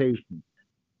 but premeditation.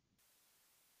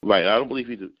 right, I don't believe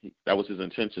that was his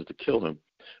intention to kill him,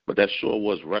 but that sure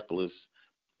was reckless.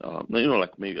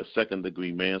 Like maybe a second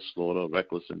degree manslaughter,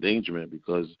 reckless endangerment,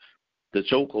 because the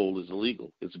chokehold is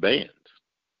illegal. It's banned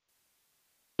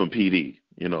from PD.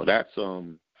 That's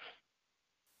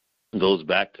goes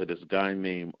back to this guy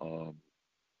named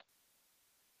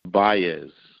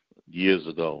Baez years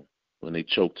ago when they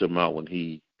choked him out when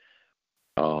he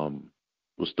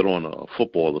was throwing a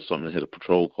football or something and hit a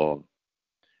patrol car,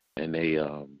 and they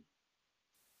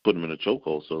put him in a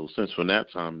chokehold. So since from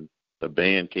that time the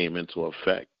ban came into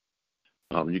effect,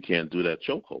 you can't do that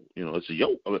chokehold. It's a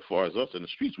yoke. As far as us in the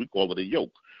streets, we call it a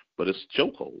yoke, but it's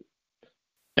chokehold.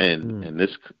 And Mm. and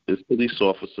this police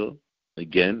officer,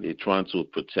 again, they're trying to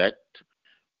protect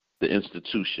the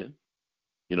institution.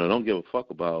 Don't give a fuck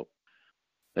about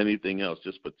anything else.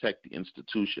 Just protect the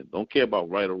institution. Don't care about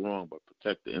right or wrong, but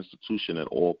protect the institution at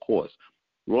all costs.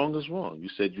 Wrong is wrong. You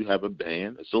said you have a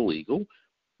ban. It's illegal.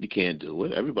 You can't do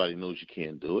it. Everybody knows you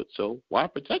can't do it. So why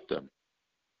protect them?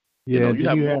 Yeah, and You then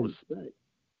have you more have, respect.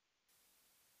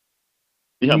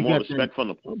 You then have you more got that. respect from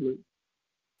the public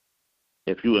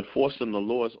if you enforcing the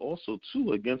laws also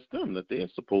too against them that they are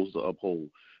supposed to uphold.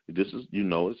 This is,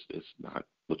 it's not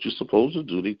what you're supposed to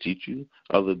do. They teach you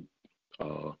other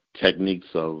techniques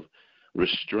of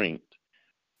restraint,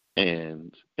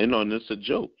 and it's a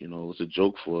joke. It's a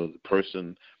joke for the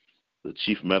person, the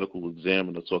chief medical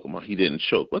examiner, talking about he didn't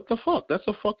choke. What the fuck? That's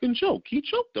a fucking joke. He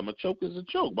choked them. A choke is a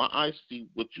joke. My eyes see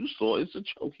what you saw is a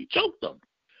choke. He choked them.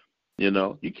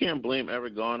 You can't blame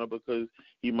Eric Garner because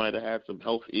he might have had some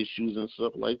health issues and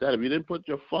stuff like that. If you didn't put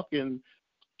your fucking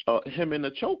him in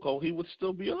a chokehold, he would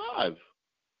still be alive.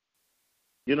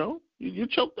 You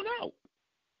choked him out.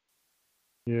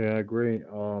 Yeah, I agree.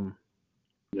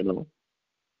 You know,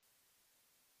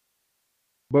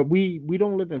 But we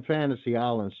don't live in fantasy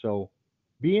island, so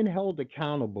being held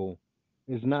accountable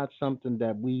is not something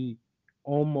that we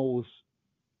almost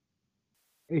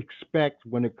expect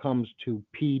when it comes to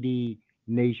PD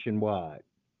nationwide.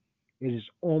 It is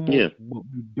almost yeah, what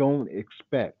we don't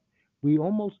expect. We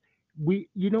almost,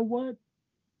 you know what?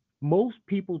 Most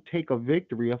people take a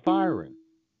victory of firing,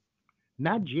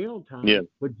 not jail yeah, time,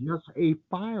 but just a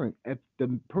firing. If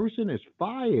the person is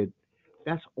fired,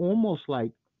 that's almost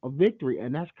like a victory,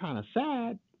 and that's kind of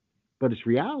sad, but it's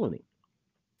reality.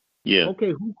 yeah.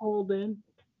 Okay, who called in?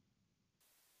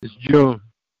 It's June.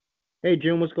 Hey,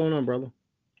 Jim, what's going on, brother?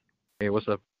 Hey, what's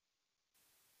up?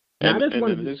 Now, I just And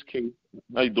wanted in to, his case,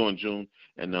 how you doing, June?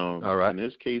 And All right. in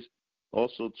his case,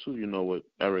 also too, with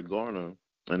Eric Garner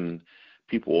and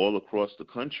people all across the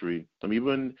country. I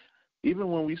mean,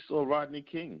 even when we saw Rodney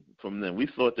King from them, we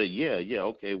thought that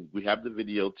okay, we have the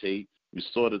videotape. We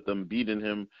saw that them beating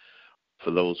him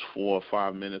for those 4 or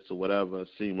 5 minutes or whatever. It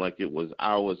seemed like it was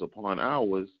hours upon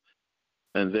hours,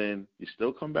 and then you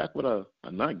still come back with a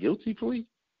not guilty plea,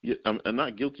 a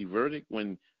not guilty verdict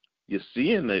when you're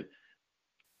seeing that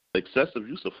excessive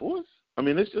use of force. I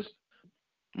mean, it's just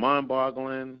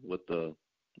mind-boggling with the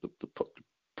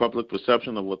public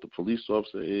perception of what the police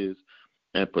officer is,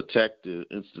 and protect the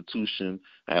institution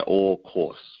at all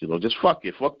costs. Just fuck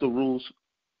it. Fuck the rules.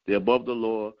 They're above the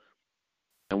law,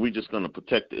 and we're just going to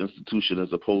protect the institution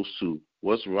as opposed to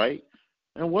what's right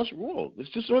and what's wrong. It's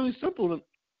just really simple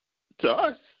to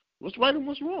us. What's right and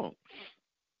what's wrong.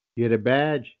 Yeah, the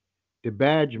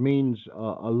badge means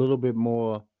a little bit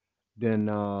more than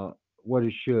what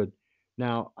it should.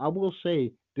 Now, I will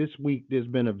say this week there's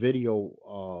been a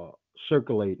video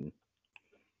circulating.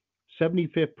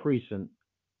 75th precinct,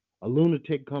 a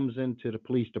lunatic comes into the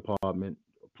police department,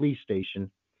 police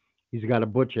station. He's got a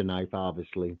butcher knife,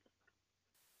 obviously.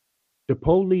 The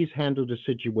police handled the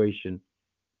situation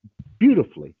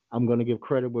beautifully. I'm going to give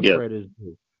credit where credit is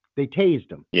due. They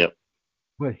tased him. Yep.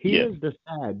 But here's the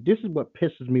sad. This is what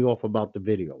pisses me off about the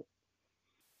video.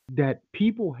 That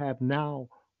people have now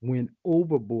went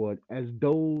overboard as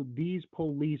though these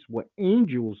police were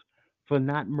angels for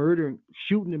not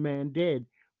shooting the man dead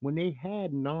when they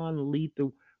had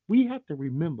non-lethal. We have to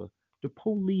remember the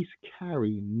police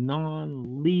carry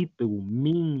non-lethal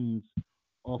means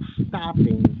of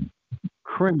stopping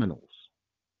criminals.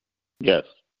 Yes.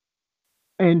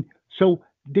 And so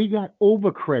they got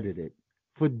overcredited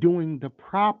for doing the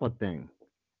proper thing.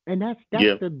 And that's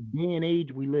the day and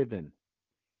age we live in.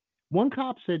 One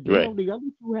cop said, the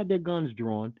other two had their guns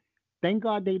drawn. Thank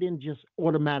God they didn't just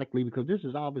automatically, because this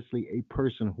is obviously a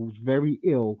person who's very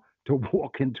ill to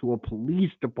walk into a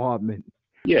police department.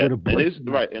 Yeah, and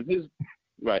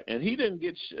he didn't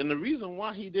get, and the reason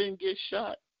why he didn't get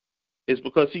shot is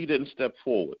because he didn't step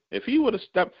forward. If he would have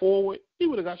stepped forward, he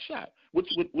would have got shot,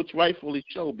 which rightfully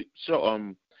so,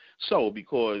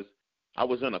 because I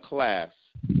was in a class,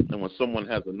 and when someone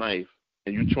has a knife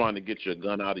and you're trying to get your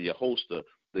gun out of your holster,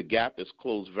 the gap is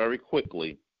closed very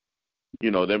quickly.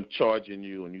 Them charging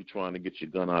you and you trying to get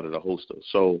your gun out of the holster.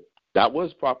 So that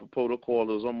was proper protocol.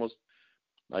 It was almost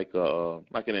like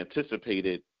an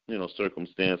anticipated,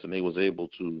 circumstance, and they was able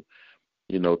to,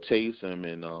 tase him,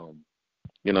 and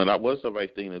that was the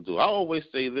right thing to do. I always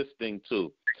say this thing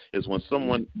too, is when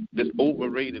someone, this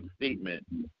overrated statement,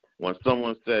 when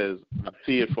someone says, I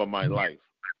feared for my life,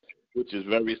 which is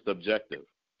very subjective.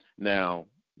 Now,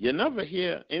 you never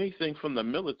hear anything from the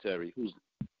military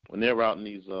when they're out in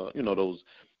these, those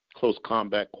close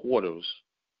combat quarters,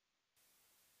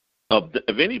 of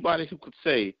anybody who could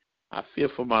say, I fear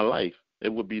for my life,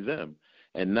 it would be them.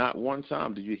 And not one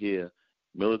time do you hear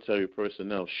military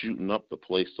personnel shooting up the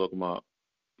place talking about,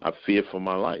 I fear for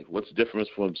my life. What's the difference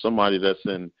from somebody that's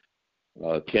in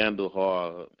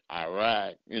Kandahar,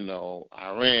 Iraq,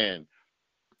 Iran,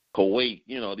 Kuwait,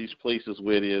 these places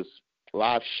where there's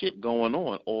live shit going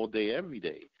on all day, every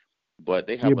day. But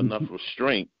they have enough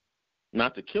restraint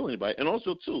not to kill anybody. And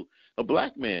also, too, a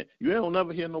black man. You don't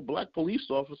never hear no black police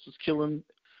officers killing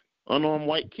unarmed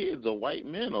white kids or white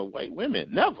men or white women.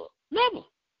 Never.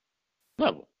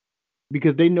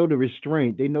 Because they know the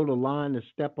restraint. They know the line to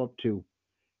step up to.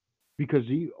 Because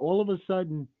all of a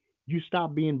sudden, you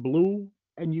stop being blue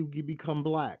and you become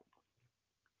black.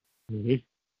 Mm-hmm.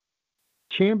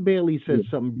 Champ Bailey said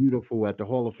something beautiful at the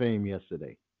Hall of Fame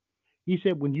yesterday. He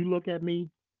said, when you look at me,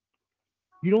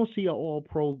 you don't see an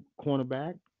all-pro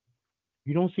cornerback.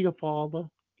 You don't see a father.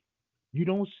 You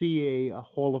don't see a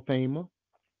Hall of Famer.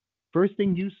 First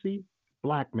thing you see,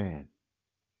 black man.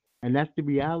 And that's the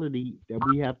reality that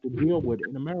we have to deal with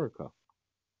in America.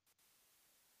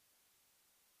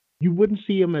 You wouldn't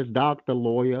see him as doctor,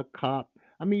 lawyer, cop.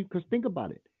 I mean, because think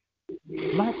about it.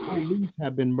 Black police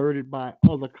have been murdered by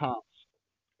other cops.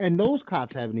 And those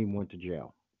cops haven't even went to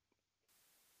jail.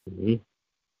 Mm-hmm.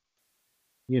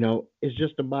 It's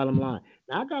just the bottom line.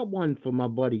 Now, I got one for my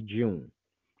buddy June.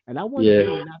 And I want you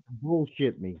not to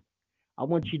bullshit me. I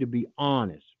want you to be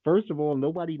honest. First of all,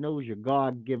 nobody knows your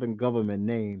God-given government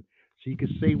name, so you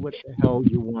can say what the hell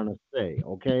you want to say,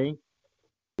 okay?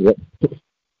 Yep.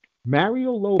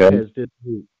 Mario Lopez this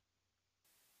week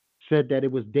said that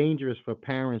it was dangerous for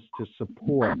parents to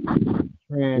support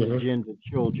transgender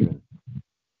children.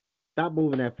 Stop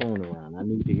moving that phone around. I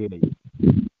need to hear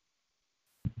you.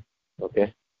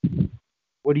 Okay.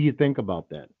 What do you think about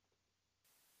that?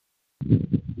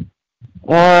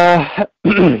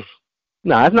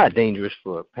 No, it's not dangerous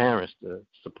for parents to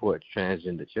support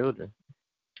transgender children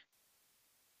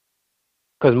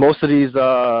because most of these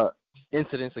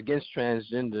incidents against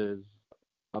transgenders,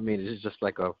 I mean, it's just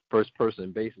like a first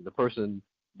person basis. The person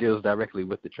deals directly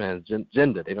with the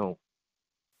transgender. They don't.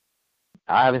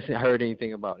 I haven't heard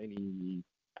anything about any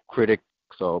critics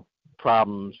or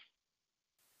problems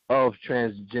of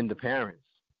transgender parents.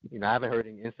 I haven't heard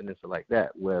any incidents like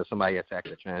that where somebody attacked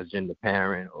a transgender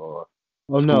parent or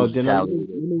Oh no, schools then let me,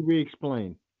 retaliated. let me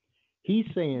re-explain. He's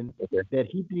saying Okay. that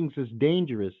he thinks it's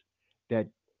dangerous that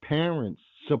parents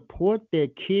support their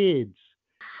kids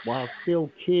while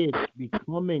still kids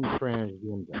becoming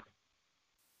transgender.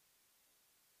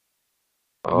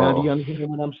 Now, do Oh, you understand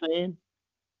what I'm saying?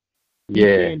 He's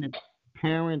yeah. saying that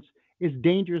parents, it's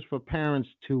dangerous for parents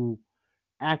to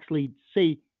actually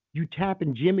say, you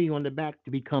tapping Jimmy on the back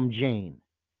to become Jane.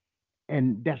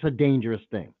 And that's a dangerous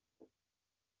thing.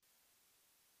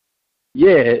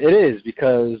 Yeah, it is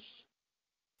because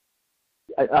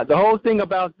the whole thing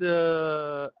about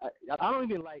I don't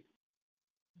even like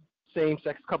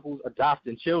same-sex couples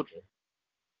adopting children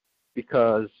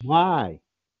because Why?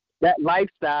 that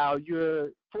lifestyle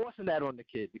you're forcing that on the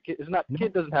kid. The kid is not. The No.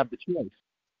 kid doesn't have the choice.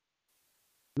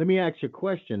 Let me ask you a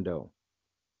question, though.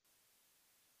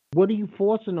 What are you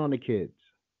forcing on the kids?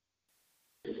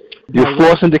 You're Direct.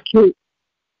 forcing the kid.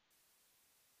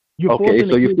 You're Okay, forcing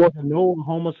so the you're kids to know a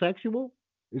homosexual?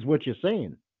 Is what you're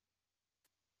saying.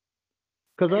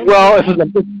 Because well, otherwise,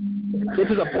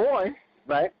 if it's a boy,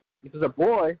 right? If it's a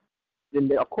boy, then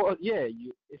of course, yeah.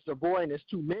 It's a boy and there's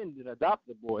two men that adopt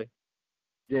the boy.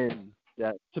 Then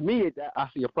that to me, I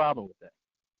see a problem with that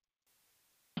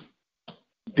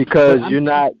because but you're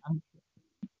not.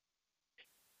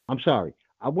 I'm sorry.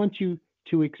 I want you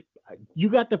to you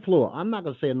got the floor. I'm not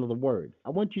going to say another word. I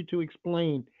want you to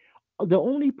explain. The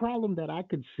only problem that I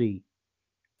could see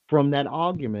from that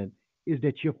argument is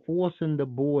that you're forcing the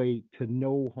boy to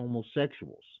know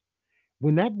homosexuals.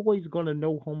 When that boy's going to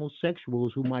know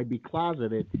homosexuals who might be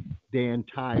closeted their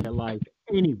entire life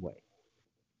anyway.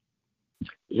 So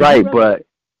you Right, rather,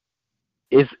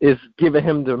 but it's giving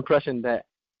him the impression that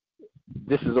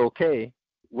this is okay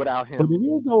without but it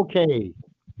him. is okay.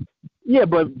 Yeah,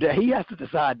 but he has to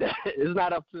decide that. It's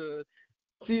not up to.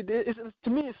 See, to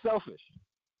me, it's selfish.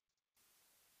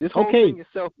 This whole Okay. thing is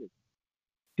selfish.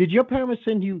 Did your parents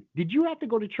send you? Did you have to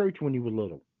go to church when you were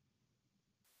little?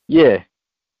 Yeah,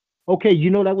 Okay, you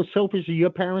know that was selfish of your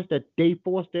parents that they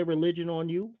forced their religion on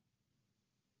you.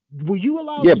 Were you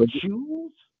allowed yeah, to but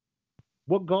choose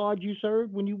what God you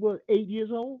served when you were 8 years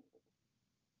old?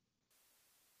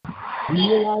 Were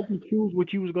you allowed to choose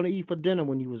what you was going to eat for dinner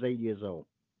when you was 8 years old?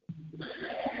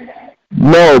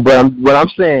 no. But what I'm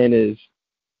saying is,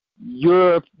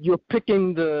 you're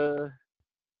picking the.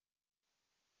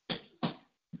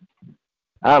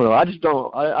 I don't know. I just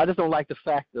don't like the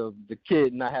fact of the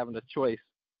kid not having a choice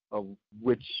of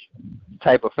which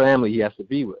type of family he has to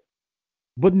be with.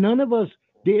 But none of us,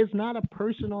 there's not a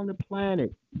person on the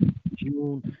planet,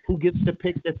 June, who gets to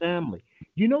pick their family.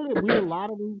 You know that we're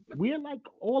lottery. We're like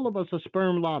all of us a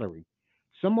sperm lottery.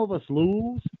 Some of us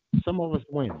lose, some of us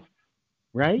win,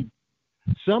 right?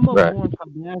 Some are Right. born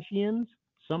Kardashians,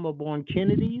 some are born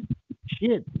Kennedys.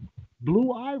 Shit,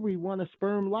 Blue Ivy won a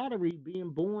sperm lottery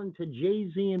being born to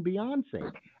Jay Z and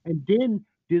Beyonce. And then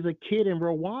there's a kid in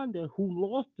Rwanda who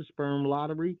lost the sperm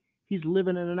lottery. He's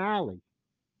living in an alley.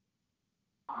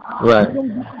 We Right.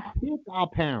 don't get to pick our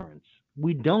parents.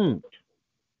 We don't.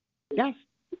 That's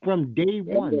from day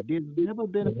one. There's never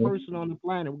been a Mhm. person on the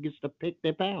planet who gets to pick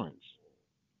their parents.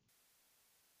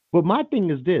 But my thing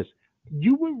is this,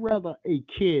 you would rather a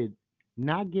kid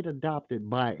not get adopted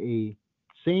by a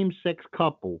same sex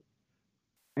couple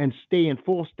and stay in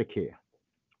foster care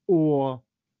or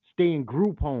stay in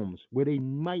group homes where they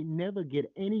might never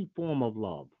get any form of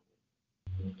love.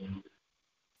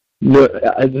 No,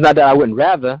 it's not that I wouldn't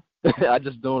rather. I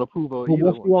just don't approve of But either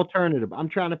what's the one. alternative? I'm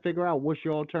trying to figure out what's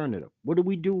your alternative. What do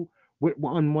we do with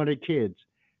on one of the kids?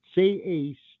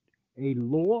 Say a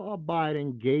law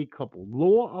abiding gay couple,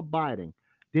 law abiding.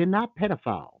 They're not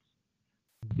pedophiles.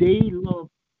 They love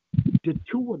the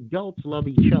two adults love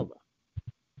each other.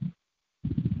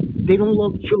 They don't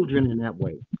love children in that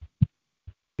way.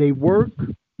 They work,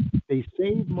 they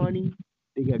save money,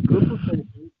 they got good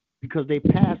professions because they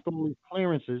passed all these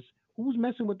clearances. Who's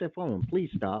messing with their phone? Please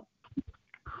stop.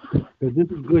 Because this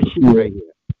is good shit Yeah, right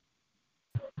here.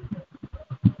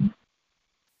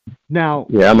 Now,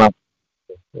 yeah, I'm out.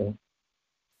 Yeah.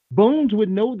 Bones would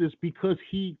know this because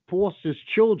he forces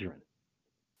children.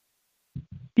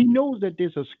 He knows that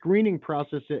there's a screening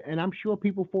process, and I'm sure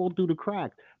people fall through the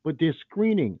cracks, but there's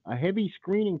screening, a heavy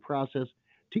screening process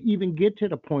to even get to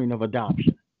the point of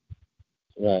adoption.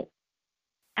 Right.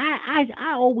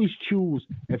 I always choose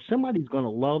if somebody's gonna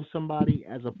love somebody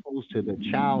as opposed to the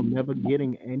child never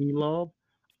getting any love,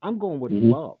 I'm going with Hmm.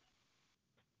 love.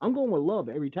 I'm going with love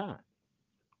every time.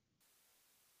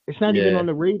 It's not even Yeah. on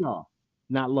the radar,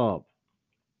 not love.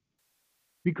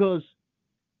 Because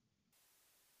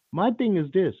my thing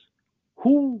is this: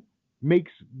 who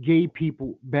makes gay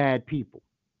people bad people?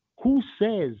 Who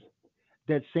says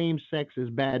that same sex is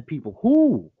bad people?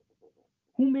 Who?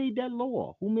 Who made that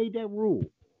law? Who made that rule?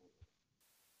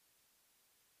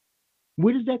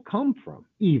 Where does that come from,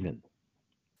 even?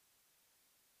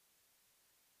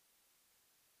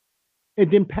 And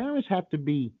then parents have to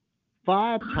be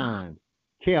 5 times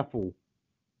careful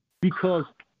because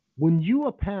when you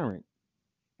a parent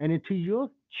and until your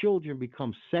children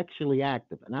become sexually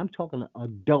active, and I'm talking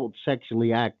adult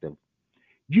sexually active,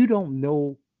 you don't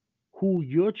know who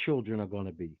your children are going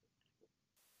to be.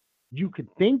 You could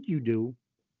think you do,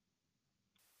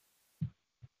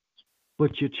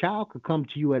 but your child could come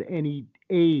to you at any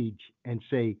age and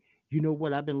say, you know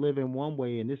what, I've been living one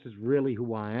way and this is really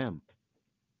who I am.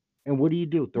 And what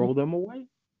do? Throw them away?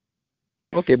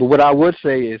 Okay, but what I would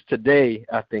say is today,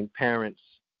 I think parents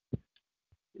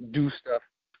do stuff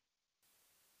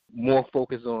more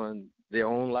focused on their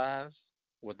own lives,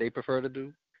 what they prefer to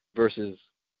do, versus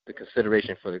the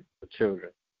consideration for the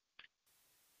children.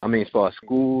 I mean, as far as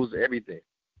schools, everything.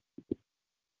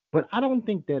 But I don't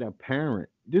think that a parent,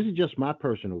 this is just my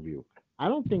personal view, I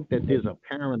don't think that there's a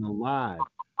parent alive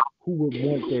who would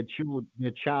want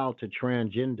their child to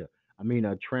transgender. I mean,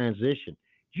 a transition.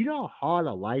 You know how hard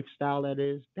a lifestyle that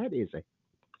is? That is a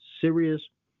serious.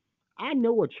 I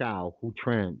know a child who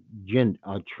transitioned,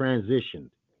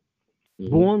 Hmm.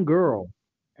 born girl,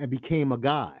 and became a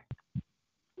guy.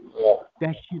 Yeah.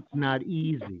 That shit's not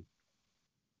easy.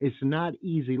 It's not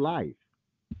easy life.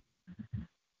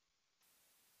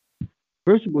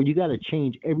 First of all, you got to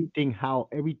change everything, how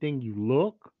everything you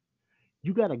look.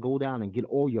 You got to go down and get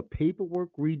all your paperwork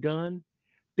redone.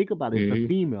 Think about it. It's a Hmm.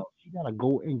 female. She got to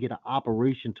go and get an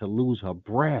operation to lose her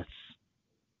breasts.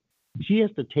 She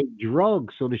has to take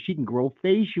drugs so that she can grow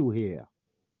facial hair.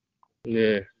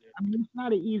 Yeah. I mean, it's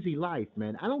not an easy life,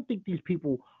 man. I don't think these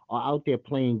people are out there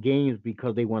playing games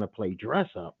because they want to play dress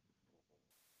up.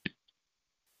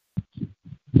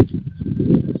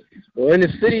 Well, in the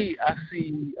city, I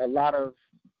see a lot of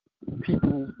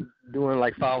people doing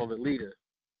like follow the leader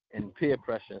and peer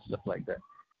pressure and stuff like that.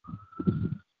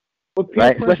 But peer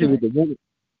Right? Especially pressure, with the women.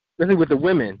 Especially with the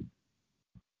women,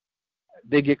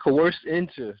 they get coerced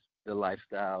into the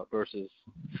lifestyle versus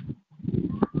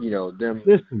them.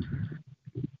 listen,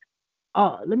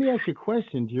 let me ask you a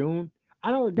question, June.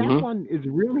 I don't, that Hmm. one is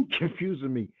really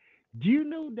confusing me. Do you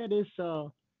know that it's,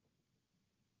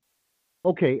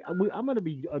 okay, I'm going to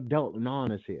be adult and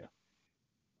honest here.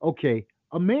 Okay,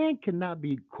 a man cannot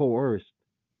be coerced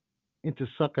into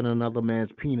sucking another man's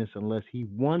penis unless he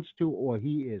wants to or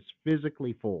he is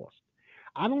physically forced.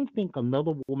 I don't think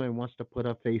another woman wants to put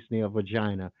her face near a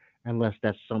vagina unless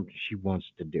that's something she wants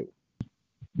to do.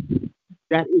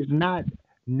 That is not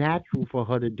natural for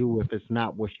her to do if it's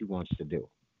not what she wants to do.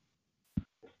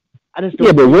 I just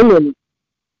Yeah, don't but see it.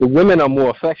 the women are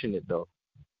more affectionate though.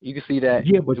 You can see that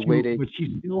Yeah, the way they. but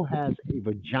she still has a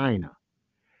vagina.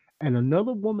 And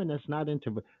another woman that's not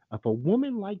into if a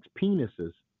woman likes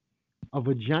penises, a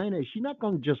vagina, she's not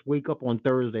gonna just wake up on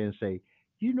Thursday and say,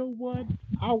 you know what?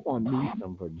 I want me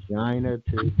some vagina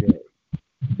today.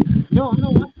 No,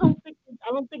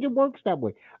 I don't think it works that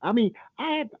way. I mean,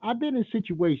 I've been in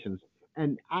situations,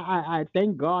 and I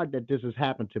thank God that this has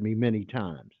happened to me many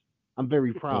times. I'm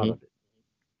very proud Hmm. of it.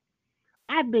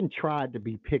 I've been tried to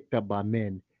be picked up by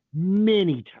men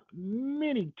many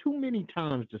times, too many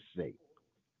times to say,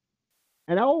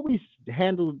 and I always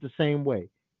handle it the same way.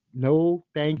 No,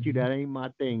 thank you, that ain't my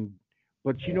thing.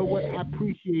 But you know what? I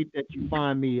appreciate that you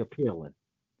find me appealing.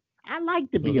 I like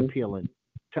to be Hmm. appealing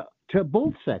to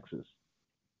both sexes.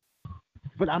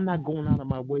 But I'm not going out of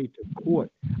my way to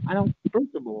court. I don't.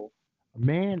 First of all, a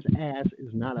man's ass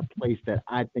is not a place that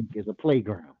I think is a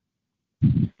playground,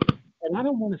 and I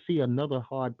don't want to see another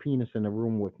hard penis in the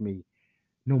room with me,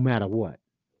 no matter what.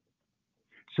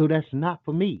 So that's not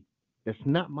for me. That's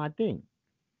not my thing.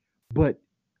 But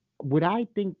would I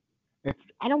think? If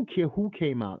I don't care who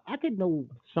came out, I could know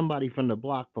somebody from the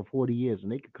block for 40 years,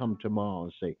 and they could come tomorrow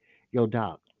and say, "Yo,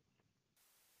 doc,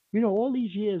 all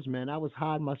these years, man, I was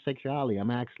hiding my sexuality.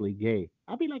 I'm actually gay."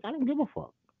 I'd be like, I don't give a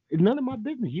fuck. It's none of my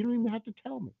business. You don't even have to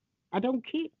tell me. I don't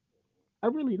care. I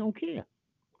really don't care.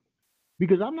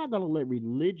 Because I'm not going to let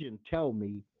religion tell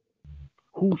me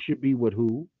who should be with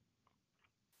who.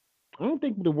 I don't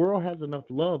think the world has enough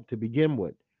love to begin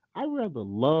with. I'd rather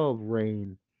love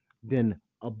reign than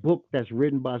a book that's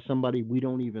written by somebody we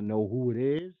don't even know who it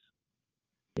is.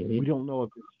 We Hmm. don't know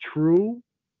if it's true.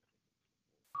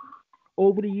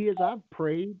 Over the years, I've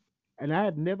prayed, and I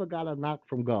have never got a knock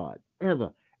from God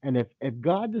ever. And if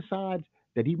God decides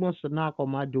that He wants to knock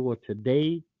on my door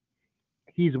today,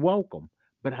 He's welcome.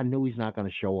 But I know He's not going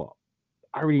to show up.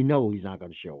 I already know He's not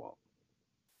going to show up.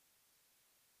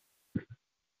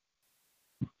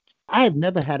 I have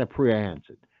never had a prayer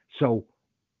answered. So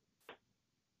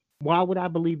why would I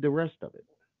believe the rest of it?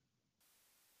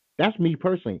 That's me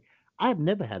personally. I've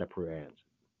never had a prayer answered.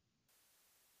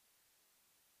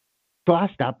 So I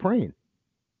stopped praying.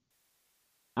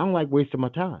 I don't like wasting my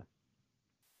time.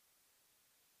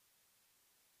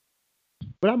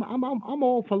 But I'm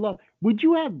all for love. Would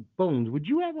you have Bones? Would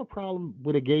you have a problem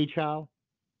with a gay child?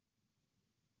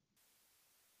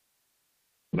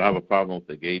 Would I have a problem with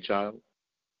the gay child?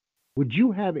 Would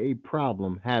you have a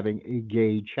problem having a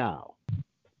gay child?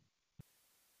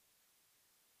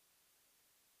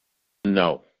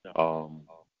 No. Um,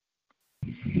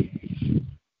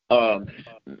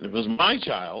 if it was my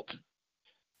child,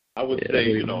 I would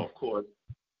say, of course,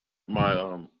 my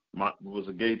was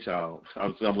a gay child. I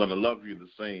would say I'm going to love you the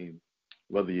same,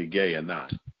 whether you're gay or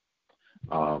not.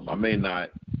 I may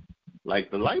not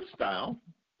like the lifestyle.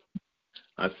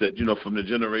 I said, from the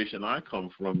generation I come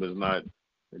from is not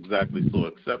exactly so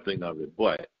accepting of it,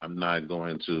 but I'm not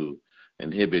going to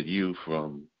inhibit you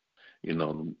from,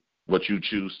 what you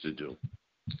choose to do.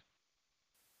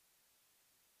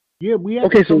 Yeah, we have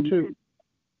Okay, to so come to.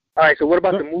 all right. So what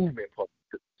about the But movement part?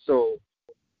 So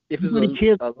if it's nobody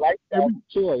cares. a lifestyle Every,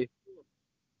 choice,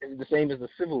 it's the same as a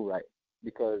civil right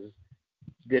because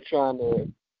they're trying to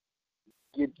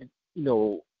get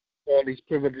all these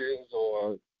privileges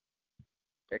or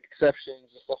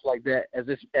exceptions and stuff like that as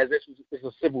if it's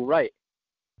a civil right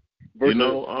versus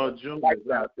June,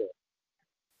 lifestyle choice.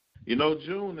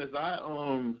 June, as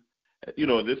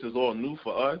this is all new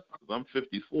for us. 'Cause I'm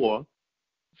 54,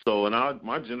 so in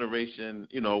my generation,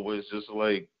 was just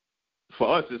like, for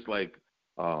us, it's like,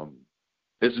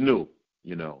 it's new,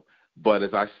 But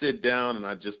as I sit down and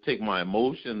I just take my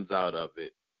emotions out of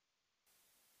it,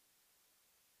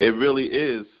 it really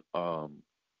is.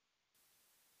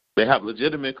 They have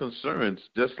legitimate concerns,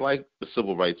 just like the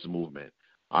civil rights movement.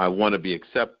 I want to be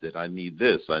accepted. I need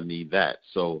this. I need that.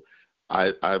 So,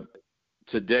 I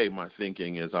today my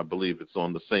thinking is I believe it's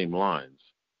on the same lines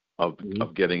of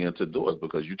getting into doors,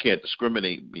 because you can't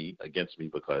discriminate against me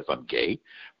because I'm gay.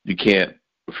 You can't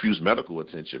refuse medical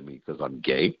attention me because I'm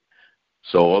gay.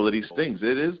 So all of these things,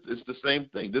 it's the same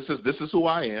thing. This is who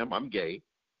I am. I'm gay.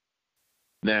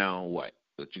 Now what?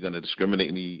 That you're going to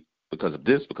discriminate me because of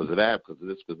this, because of that, because of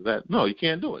this, because of that? No, you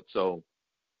can't do it. So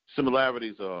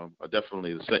similarities are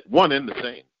definitely the same, one and the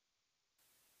same,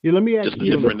 Yeah, let me ask just a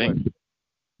you a different question. name.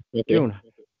 Okay. June, how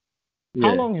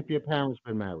Yeah. long have your parents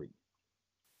been married?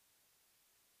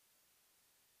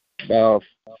 About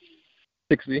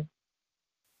 60,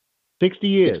 60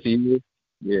 years. 60 years.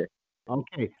 Yeah.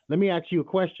 Okay, let me ask you a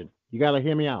question. You got to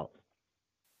hear me out.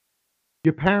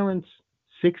 Your parents,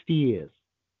 60 years.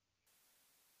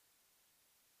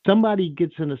 Somebody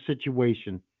gets in a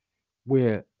situation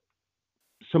where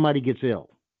somebody gets ill,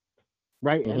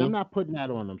 right? And I'm Mhm. not putting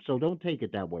that on them, so don't take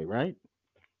it that way, right?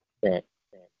 Right.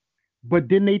 But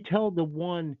then they tell the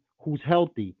one who's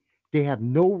healthy they have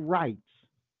no rights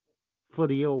for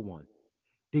the ill one.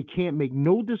 They can't make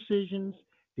no decisions.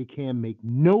 They can't make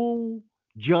no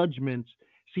judgments.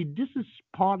 See, this is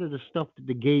part of the stuff that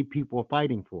the gay people are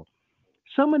fighting for.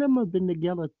 Some of them have been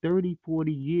together 30,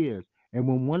 40 years. And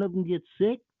when one of them gets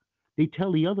sick, they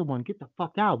tell the other one, get the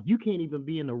fuck out. You can't even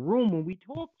be in the room when we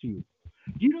talk to you.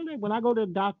 You know that when I go to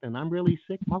the doctor and I'm really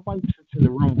sick, my wife sits in the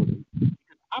room with me.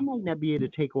 I might not be able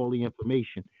to take all the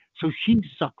information. So she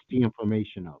sucks the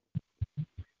information up.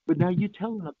 But now you're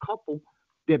telling a couple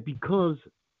that because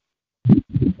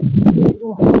they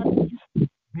don't have these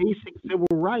basic civil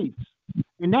rights,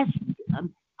 and that's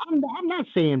I'm not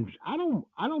saying I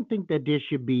don't think that there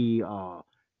should be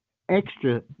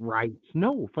extra rights,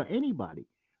 no, for anybody.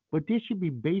 But there should be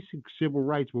basic civil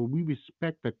rights where we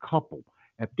respect a couple.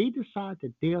 If they decide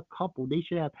that they're a couple, they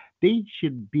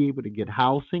should be able to get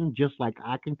housing just like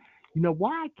I can.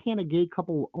 Why can't a gay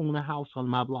couple own a house on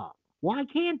my block? Why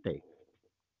can't they? I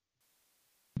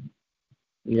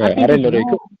Yeah. I think didn't it's know they could.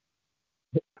 wrong.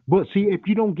 But see, if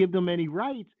you don't give them any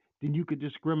rights, then you could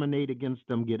discriminate against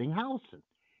them getting housing.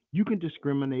 You can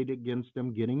discriminate against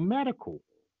them getting medical.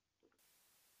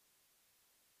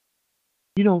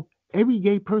 Every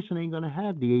gay person ain't gonna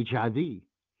have the HIV.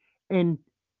 And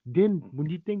then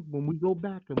when we go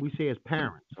back and we say as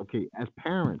parents, okay, as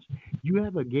parents, you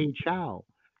have a gay child.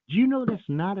 Do you know that's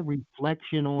not a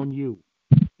reflection on you?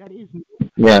 That is,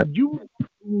 Yeah. you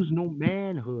lose no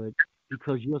manhood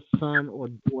because your son or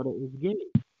daughter is gay.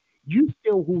 You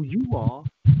still who you are.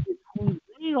 It's who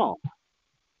they are.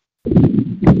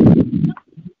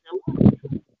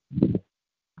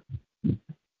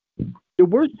 The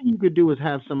worst thing you could do is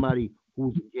have somebody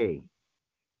who's gay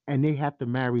and they have to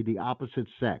marry the opposite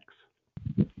sex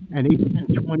and they spend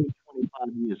 20,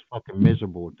 25 years fucking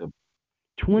miserable with them.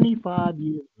 25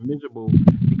 years miserable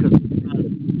because they trying to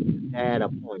prove the dad a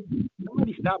point.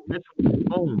 Somebody stop messing with the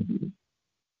phone.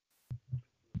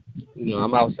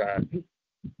 I'm outside.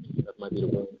 That might be the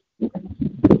way.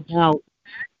 Now,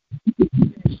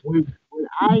 when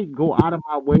I go out of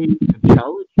my way to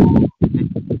tell it to them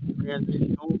that you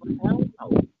transition over, hell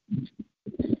no.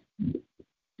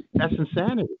 That's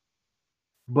insanity.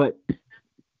 But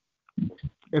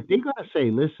if they're gonna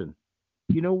say, listen,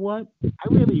 you know what?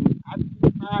 I've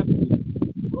tried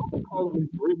calling me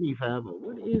Brittany forever.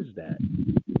 What is that?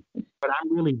 But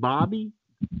I'm really Bobby,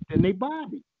 then they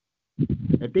Bobby.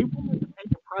 If they willing to pay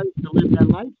the price to live that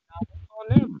lifestyle,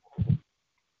 it's on them.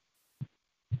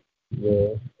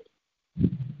 Yeah.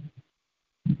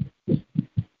 You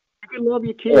can love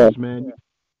your Yeah. kids, man. You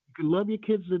can love your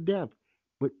kids to death.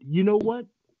 But you know what?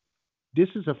 This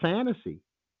is a fantasy.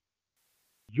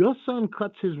 Your son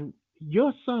cuts his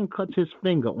your son cuts his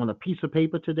finger on a piece of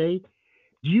paper today.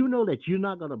 Do you know that you're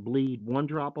not gonna bleed one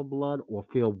drop of blood or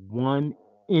feel 1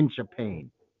 inch of pain?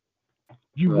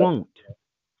 You Right. won't.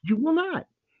 You will not.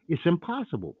 It's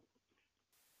impossible.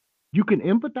 You can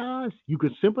empathize, you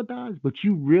can sympathize, but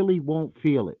you really won't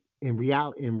feel it in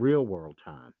real world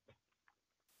time.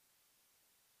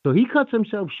 So he cuts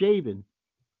himself shaving.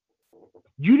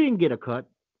 You didn't get a cut.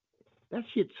 That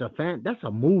shit's a fan. That's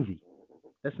a movie.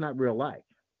 That's not real life.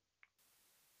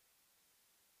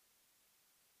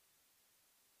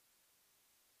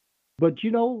 But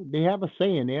they have a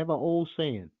saying. They have an old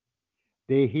saying.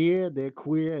 They're here, they're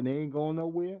queer, and they ain't going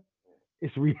nowhere.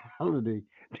 It's reality.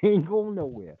 They ain't going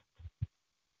nowhere.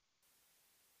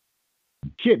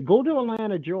 Shit, go to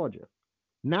Atlanta, Georgia.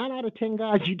 9 out of 10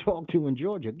 guys you talk to in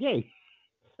Georgia, gay.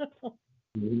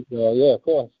 Yeah, yeah, of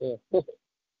course, yeah.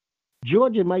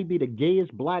 Georgia might be the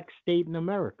gayest black state in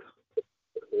America.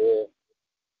 Yeah.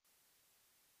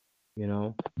 You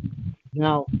know.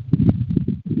 Now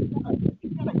you got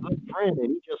a good friend and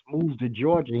he just moved to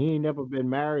Georgia. He ain't never been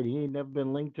married. He ain't never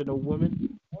been linked to no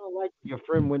women. I don't like your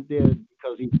friend went there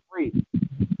because he's free.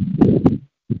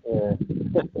 Yeah.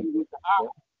 He was out,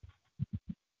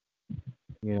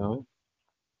 you know.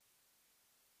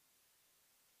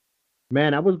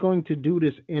 Man, I was going to do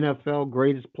this NFL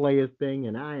greatest players thing,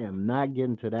 and I am not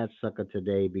getting to that sucker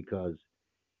today because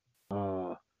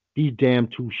uh, these damn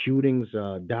two shootings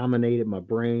dominated my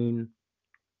brain.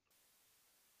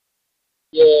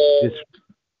 Yeah. This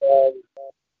Um,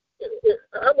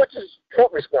 how much is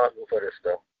Trump responsible for this,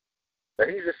 though? But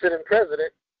he's a sitting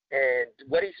president, and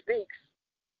what he speaks,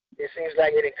 it seems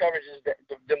like it encourages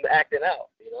them acting out,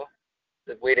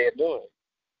 the way they're doing.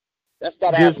 That's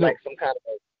got to have there's no some kind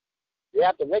of. You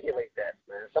have to regulate that,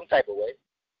 man, some type of way.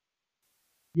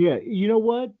 yeah. You know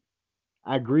what?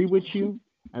 I agree with you,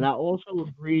 and I also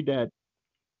agree that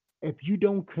if you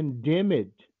don't condemn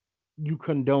it, you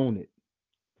condone it.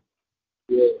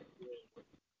 Yeah.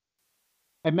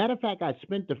 As a matter of fact, I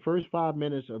spent the first 5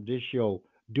 minutes of this show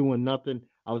doing nothing.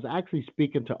 I was actually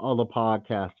speaking to other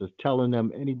podcasters, telling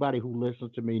them anybody who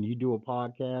listens to me and you do a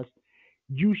podcast,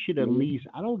 you should at Mm-hmm. least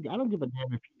I don't give a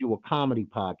damn if you do a comedy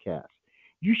podcast.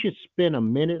 You should spend a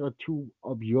minute or two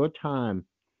of your time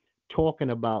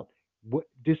talking about what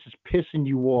this is pissing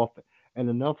you off and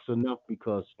enough's enough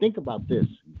because think about this,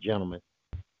 gentlemen.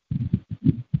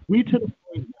 We to the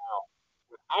point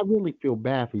now I really feel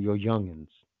bad for your youngins.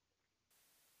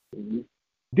 Mm-hmm.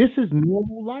 This is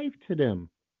normal life to them.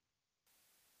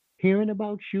 Hearing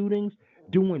about shootings,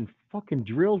 doing fucking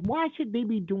drills. Why should they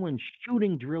be doing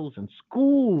shooting drills in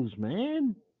schools,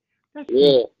 man? That's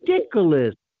Yeah.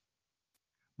 ridiculous.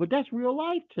 But that's real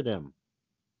life to them.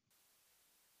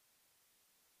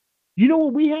 You know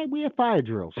what we had? We had fire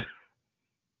drills.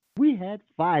 We had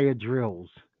fire drills.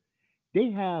 They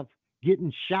have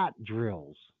getting shot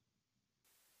drills.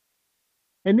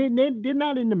 And then they're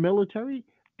not in the military.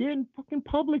 They're in fucking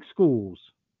public schools.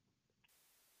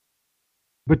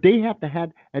 But they have to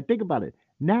have and think about it.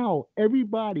 Now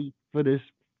everybody for this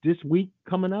week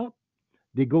coming up,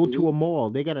 they go Mm-hmm. to a mall.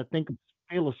 They gotta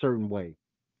feel a certain way.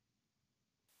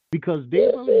 Because they've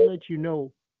Yeah. already let you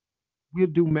know we'll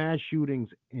do mass shootings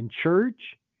in church,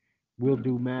 We'll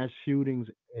do mass shootings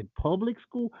at public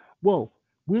school. Well,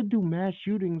 we'll do mass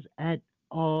shootings at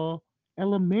uh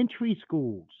elementary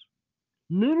schools,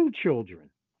 little children.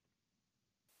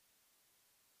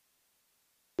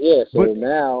 Yeah. So But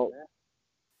now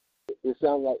it seems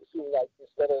like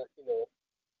instead of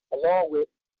along with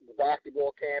the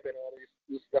basketball camp and all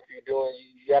this stuff you're doing,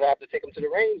 you gotta have to take them to the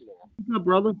range now what's up,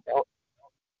 brother?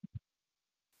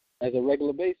 as a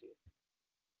regular basis.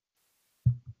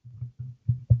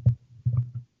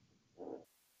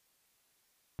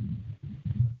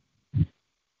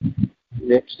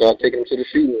 Yep. Start taking them to the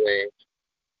shooting range.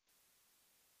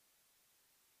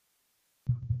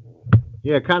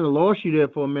 Yeah, kind of lost you there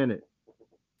for a minute.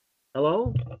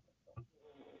 Hello?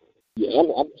 Yeah,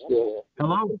 I'm still here.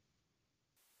 Hello?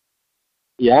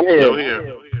 Yeah, I'm here. Still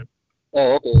here.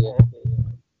 Oh, okay. Yeah.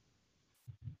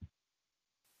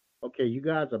 Okay, you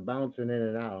guys are bouncing in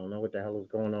and out. I don't know what the hell is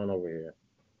going on over here.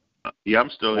 Yeah, I'm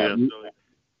still here.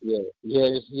 Yeah.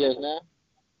 Yes, now?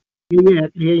 Yeah, I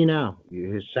can hear you now.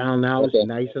 Your sound now is Okay.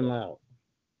 nice and loud.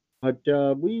 But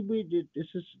we did this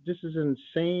is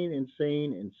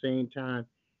insane time.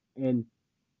 And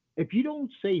if you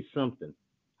don't say something,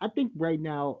 I think right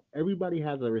now everybody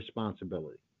has a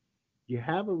responsibility. You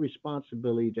have a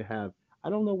responsibility to have. I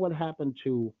don't know what happened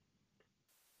to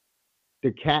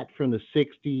the cat from the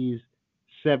 '60s,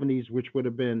 '70s, which would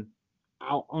have been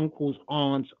our uncles,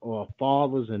 aunts, or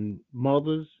fathers and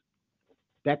mothers.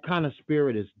 That kind of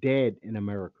spirit is dead in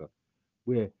America,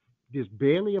 where there's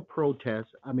barely a protest.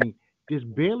 I mean, there's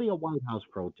barely a White House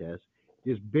protest.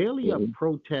 There's barely a Mm-hmm.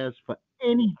 protest for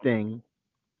anything,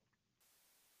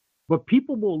 but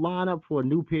people will line up for a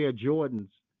new pair of Jordans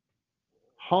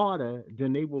harder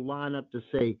than they will line up to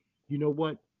say, you know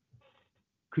what?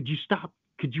 Could you stop?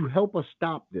 Could you help us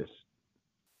stop this?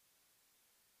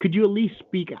 Could you at least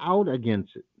speak out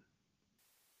against it?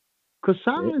 Because Yep.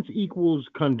 silence equals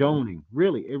condoning.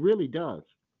 Really, it really does.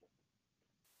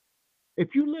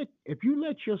 If you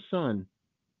let your son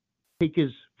take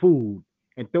his food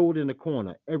and throw it in the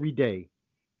corner every day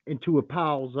until it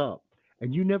piles up,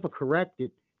 and you never correct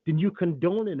it, then you're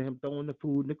condoning him throwing the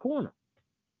food in the corner.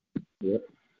 Yep.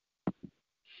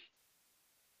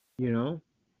 You know.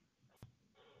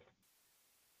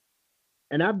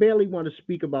 And I barely want to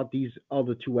speak about these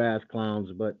other two ass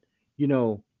clowns, but you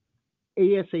know,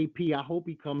 ASAP. I hope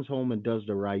he comes home and does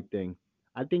the right thing.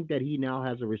 I think that he now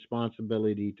has a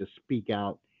responsibility to speak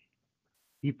out.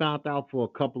 He found out for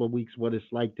a couple of weeks what it's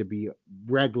like to be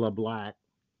regular black,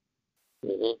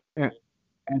 Mm-hmm. and,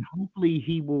 and hopefully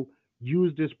he will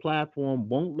use this platform.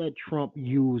 Won't let Trump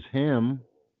use him,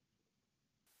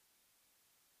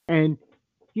 and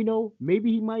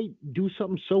maybe he might do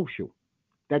something social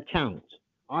that counts.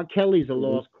 R. Kelly's a Mm-hmm.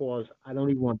 lost cause. I don't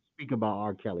even want to speak about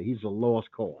R. Kelly. He's a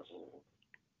lost cause.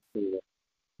 Yeah.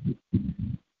 You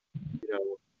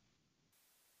know,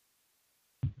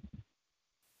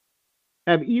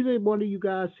 have either one of you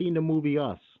guys seen the movie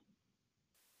Us?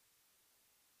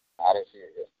 I didn't see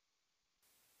it yet.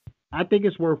 I think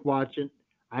it's worth watching.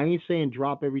 I ain't saying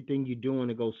drop everything you're doing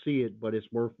to go see it, but it's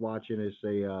worth watching.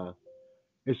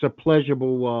 It's a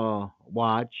pleasurable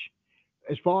watch.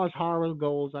 As far as horror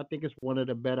goes, I think it's one of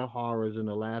the better horrors in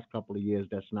the last couple of years.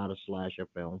 That's not a slasher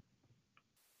film.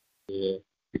 Yeah.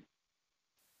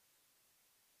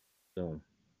 So,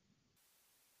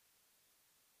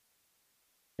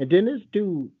 and then this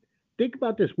dude, think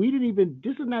about this. We didn't even.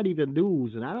 This is not even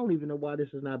news, and I don't even know why this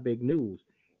is not big news.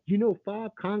 You know,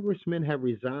 5 congressmen have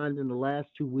resigned in the last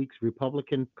 2 weeks.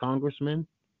 Republican congressmen,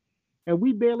 and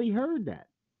we barely heard that.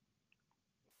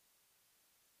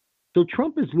 So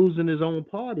Trump is losing his own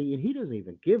party, and he doesn't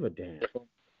even give a damn.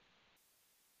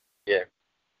 Yeah.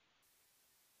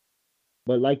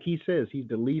 But like he says, he's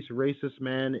the least racist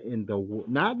man in the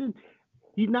not in,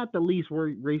 he's not the least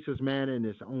racist man in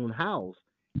his own house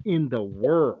in the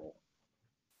world.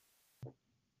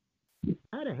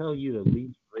 How the hell you the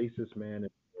least racist man in the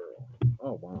world?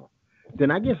 Oh wow.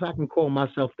 Then I guess I can call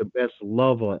myself the best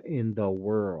lover in the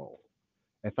world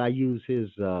if I use his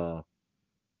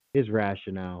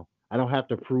rationale. I don't have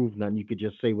to prove nothing. You could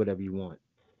just say whatever you want.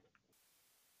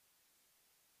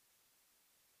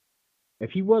 If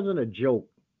he wasn't a joke,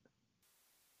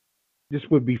 this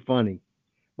would be funny.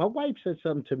 My wife said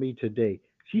something to me today.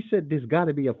 She said there's got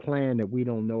to be a plan that we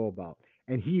don't know about,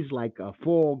 and he's like a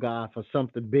fall guy for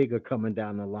something bigger coming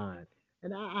down the line.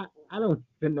 And I don't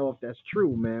even know if that's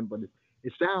true, man, but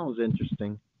it sounds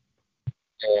interesting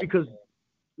Yeah. because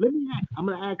I'm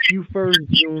gonna ask you first,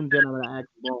 June, then I'm gonna ask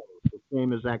Bob the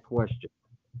same exact question.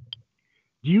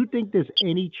 Do you think there's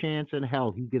any chance in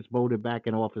hell he gets voted back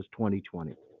in office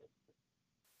 2020?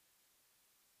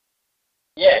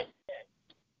 Yeah.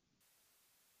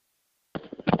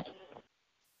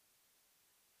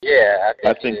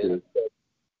 I think that,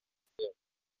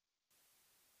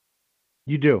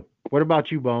 You do. What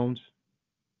about you, Bones?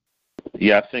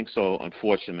 yeah, I think so.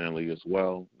 Unfortunately, as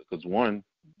well, because one,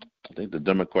 I think the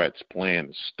Democrats' plan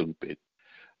is stupid.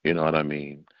 You know what I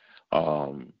mean?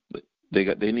 Um,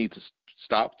 they need to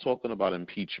stop talking about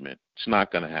impeachment. It's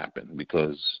not going to happen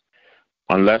because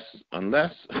unless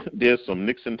there's some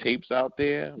Nixon tapes out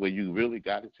there where you really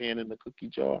got his hand in the cookie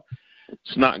jar,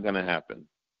 it's not going to happen.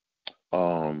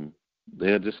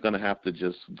 They're just going to have to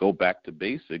just go back to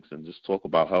basics and just talk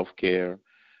about health care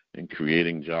and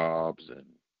creating jobs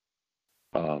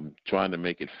and trying to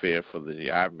make it fair for the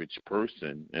average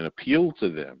person and appeal to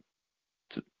them,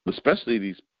 especially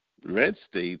these red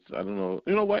states. I don't know.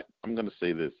 You know what? I'm going to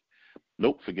say this.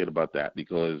 Nope, forget about that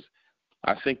because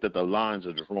I think that the lines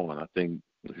are drawn. I think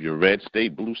if you're red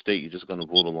state, blue state, you're just going to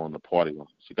vote along the party lines.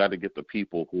 You got to get the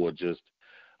people who are just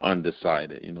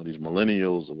undecided. You know, these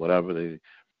millennials or whatever they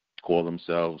call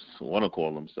themselves, want to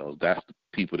call themselves. That's the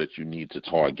people that you need to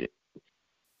target.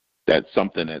 That's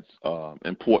something that's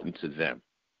important to them,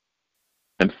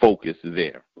 and focus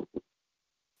there.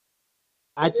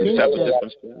 I think that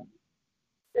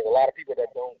there's a lot of people that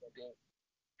don't think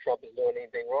Trump is doing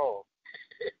anything wrong.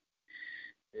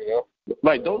 You know,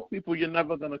 like those people, you're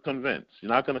never going to convince.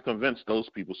 You're not going to convince those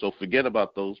people. So forget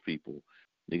about those people.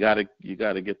 You got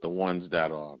to get the ones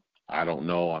that are, I don't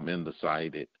know, I'm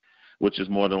undecided, which is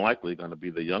more than likely going to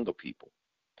be the younger people.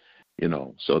 You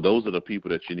know, so those are the people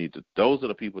that you need to. Those are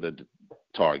the people that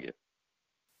target.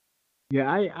 Yeah,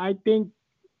 I think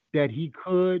that he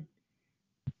could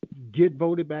get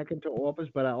voted back into office,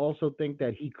 but I also think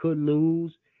that he could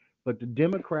lose. But the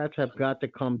Democrats have got to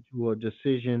come to a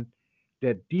decision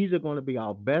that these are going to be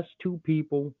our best two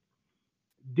people.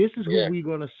 This is who we're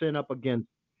going to send up against.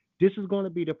 This is going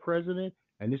to be the president,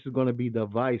 and this is going to be the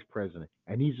vice president,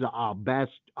 and these are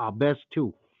our best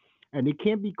two, and it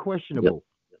can't be questionable.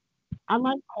 I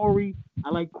like Corey. I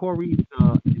like Corey's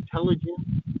intelligence.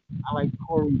 I like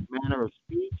Corey's manner of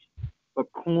speech. But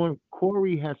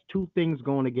Corey has two things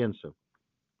going against him.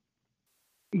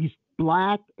 He's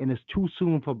black, and it's too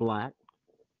soon for black.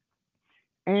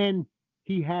 And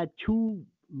he had too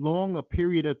long a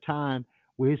period of time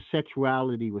where his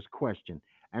sexuality was questioned.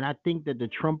 And I think that the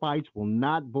Trumpites will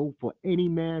not vote for any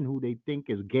man who they think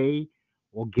is gay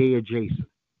or gay adjacent.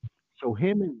 So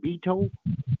him and Beto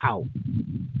out.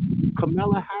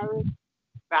 Kamala Harris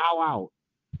bow out.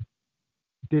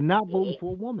 They're not voting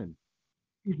for a woman.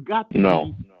 He's got to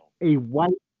No. be a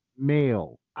white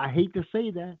male. I hate to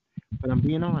say that, but I'm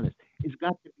being honest. It's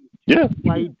got to be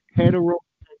white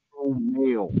heterosexual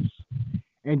males.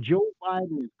 And Joe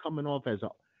Biden is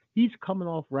he's coming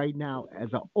off right now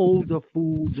as an older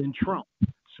fool than Trump.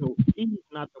 So he's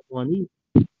not the one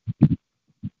either.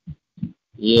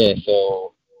 Yeah,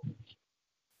 so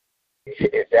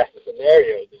if that's the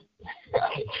scenario, then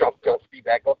I think Trump comes to be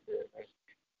back up there.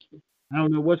 I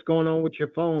don't know what's going on with your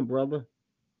phone, brother.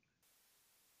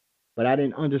 But I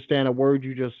didn't understand a word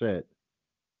you just said.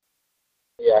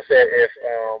 Yeah, I said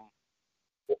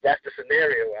if that's the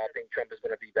scenario, I think Trump is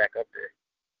going to be back up there.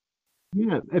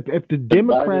 Yeah, if the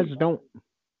Democrats don't.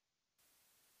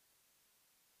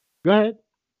 Go ahead.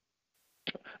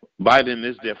 Biden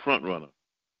is their front runner.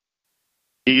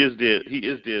 He is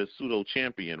their pseudo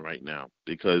champion right now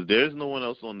because there's no one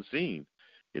else on the scene.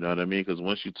 You know what I mean? Because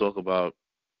once you talk about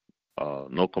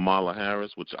no Kamala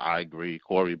Harris, which I agree,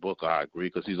 Cory Booker, I agree,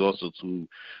 because he's also too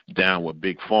down with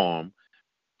Big Farm.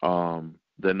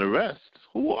 Then the rest,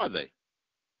 who are they?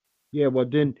 Yeah, well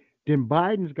then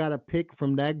Biden's got to pick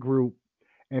from that group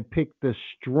and pick the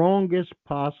strongest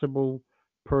possible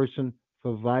person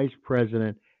for vice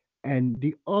president, and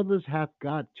the others have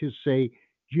got to say,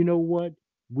 you know what,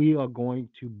 we are going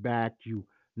to back you,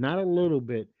 not a little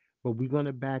bit, but we're going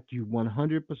to back you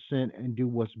 100% and do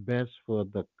what's best for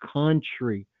the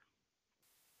country.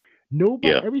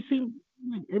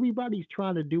 Everybody's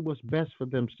trying to do what's best for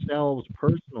themselves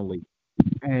personally,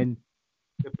 and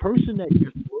the person that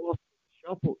gets lost in the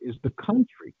shuffle is the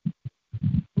country.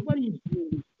 Nobody's doing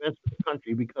what's best for the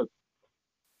country because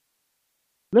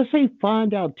let's say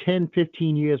find out 10,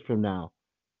 15 years from now.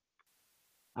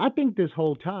 I think this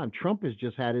whole time Trump has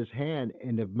just had his hand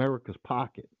in America's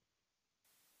pocket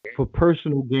for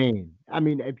personal gain. I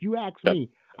mean, if you ask me,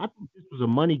 I think this was a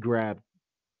money grab,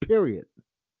 period.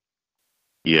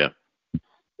 Yeah.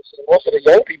 So most of the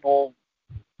young people,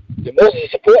 most of the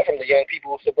support from the young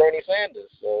people is for Bernie Sanders.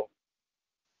 So,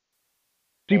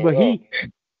 see, but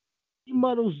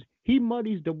he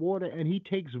muddies the water and he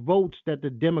takes votes that the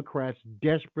Democrats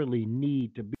desperately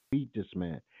need to beat this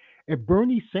man. If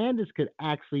Bernie Sanders could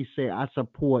actually say, I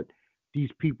support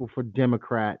these people for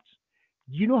Democrats,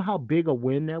 You know how big a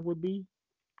win that would be?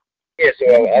 Yeah, so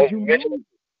Did you know?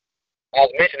 I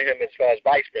was mentioning him as far as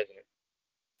vice president.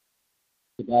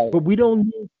 But we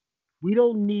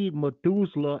don't need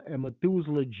Methuselah and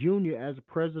Methuselah Jr. as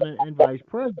president and vice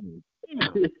president.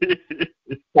 Damn.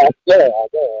 I know.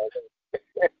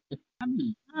 I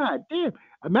mean, God damn.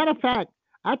 A matter of fact,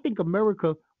 I think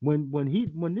America, when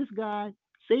this guy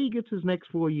say he gets his next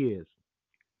 4 years,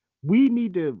 we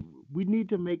need to we need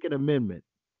to make an amendment.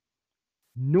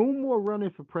 No more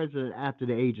running for president after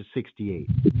the age of 68.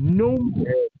 No more.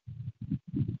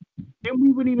 Then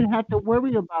we wouldn't even have to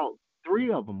worry about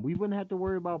three of them. We wouldn't have to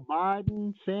worry about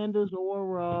Biden, Sanders,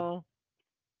 or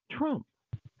Trump.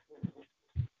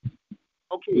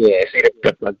 Okay. Yeah, see, the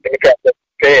Democrats said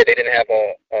they didn't have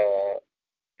a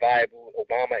viable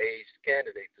Obama age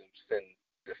candidate to send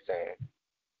this time.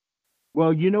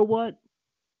 Well, you know what?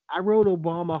 I wrote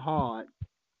Obama hard,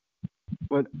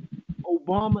 but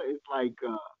Obama is like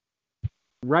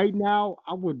right now.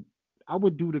 I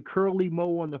would do the curly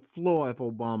mo on the floor if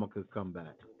Obama could come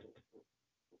back.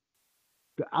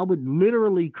 I would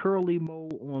literally curly mo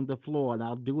on the floor, and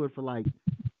I'll do it for like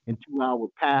in 2 hours,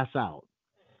 pass out.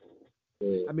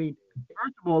 Yeah. I mean,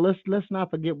 first of all, let's not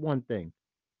forget one thing.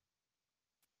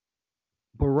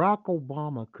 Barack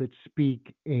Obama could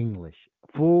speak English,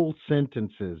 full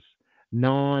sentences,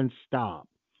 non-stop.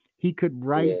 He could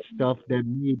write Yeah. stuff that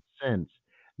made sense,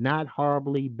 not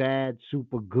horribly bad,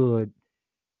 super good,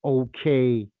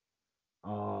 okay,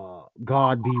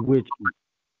 God be with you.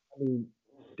 I mean,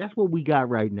 that's what we got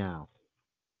right now.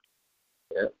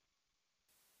 Yeah.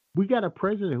 We got a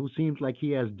president who seems like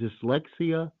he has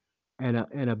dyslexia and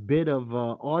a bit of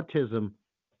autism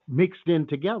mixed in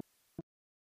together.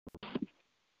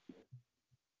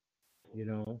 You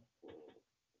know.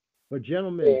 But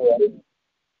gentlemen,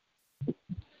 Yeah.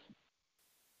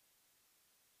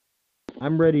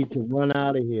 I'm ready to run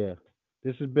out of here.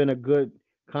 This has been a good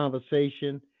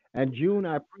conversation. And June,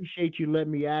 I appreciate you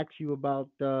letting me ask you about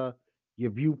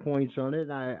your viewpoints on it.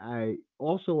 I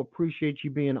also appreciate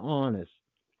you being honest.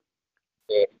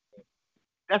 Yeah.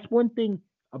 That's one thing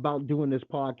about doing this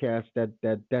podcast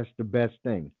that's the best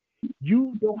thing.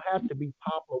 You don't have to be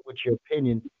popular with your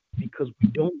opinion because we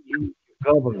don't use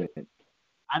your government.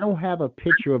 I don't have a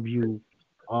picture of you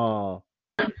uh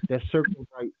that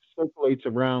circulates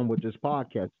around with this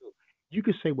podcast. So you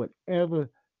can say whatever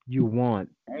you want,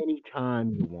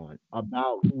 anytime you want,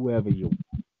 about whoever you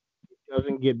want. It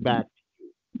doesn't get back.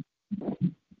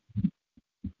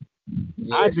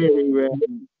 I Yeah. very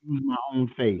rarely use my own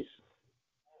face.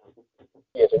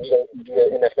 Yeah. So we gonna do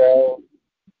the NFL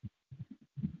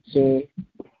soon.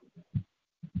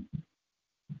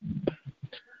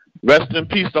 Rest in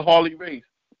peace to Harley Race.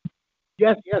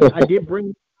 Yes, yes, I did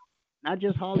bring not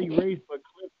just Holly Race, but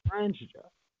Cliff Branch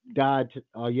died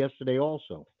yesterday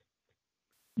also.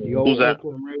 The Who's old that?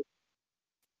 Oakland Raiders.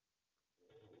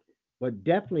 But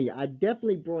definitely, I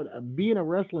definitely brought being a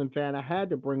wrestling fan. I had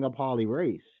to bring up Holly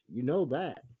Race. You know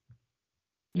that.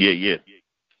 Yeah, yeah.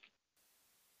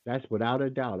 That's without a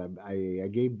doubt. I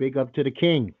gave big up to the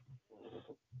king.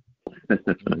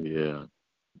 Yeah.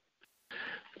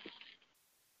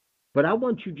 But I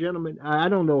want you gentlemen. I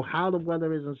don't know how the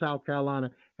weather is in South Carolina.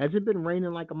 Has it been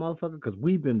raining like a motherfucker? Because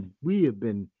we have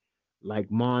been like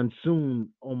monsoon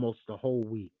almost the whole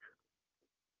week.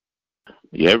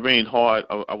 Yeah, it rained hard.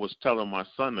 I was telling my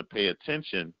son to pay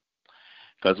attention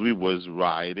because we was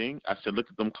riding. I said, look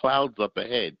at them clouds up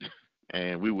ahead.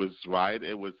 And we was riding.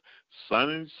 It was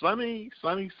sunny, sunny,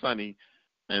 sunny, sunny.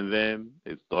 And then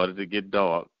it started to get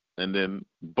dark. And then,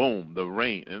 boom, the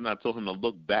rain. And I told him to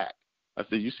look back. I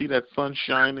said, you see that sun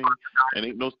shining? And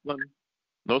ain't no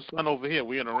sun over here.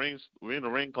 We're in a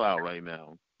rain cloud right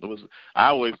now. It was. I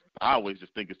always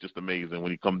just think it's just amazing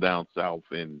when you come down south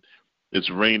and it's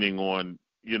raining on,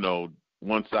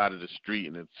 one side of the street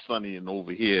and it's sunny, and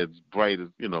over here it's bright as,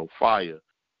 fire.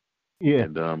 Yeah,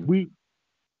 And we.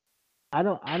 I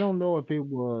don't know if it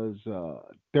was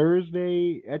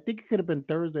Thursday. I think it could have been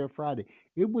Thursday or Friday.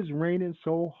 It was raining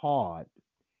so hard.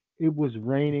 It was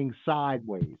raining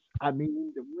sideways. I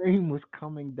mean, the rain was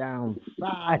coming down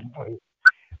sideways.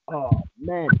 Oh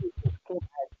man, I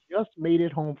just made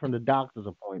it home from the doctor's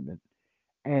appointment,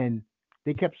 and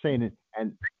they kept saying it.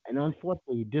 And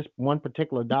unfortunately, this one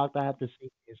particular doctor I have to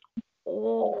see is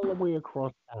all the way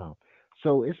across town.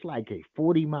 So it's like a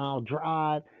 40-mile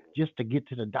drive just to get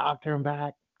to the doctor and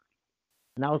back.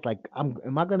 And I was like,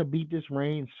 am I gonna beat this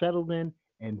rain? Settled in,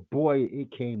 and boy,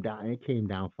 it came down. It came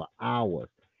down for hours.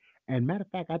 And matter of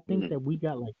fact, I think mm, that we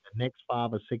got like the next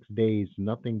 5 or 6 days,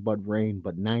 nothing but rain,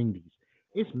 but 90s.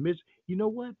 It's miss. You know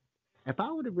what? If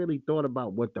I would have really thought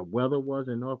about what the weather was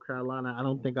in North Carolina, I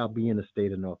don't think I'll be in the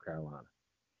state of North Carolina.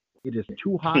 It is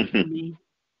too hot for me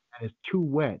and it's too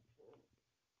wet.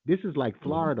 This is like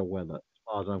Florida weather, as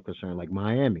far as I'm concerned, like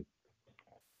Miami.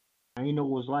 I didn't know it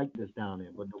was like this down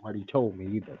there, but nobody told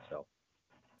me either. So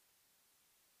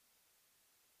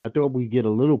I thought we'd get a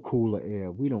little cooler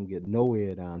air. We don't get no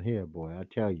air down here, boy. I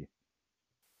tell you.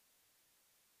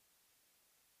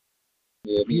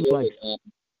 Yeah, It we feels like, always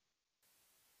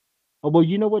oh, well,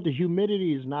 you know what? The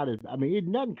humidity is not as, I mean, it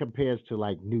nothing compares to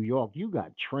like New York. You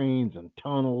got trains and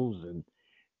tunnels, and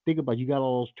think about you got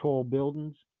all those tall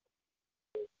buildings.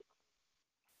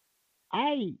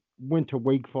 I went to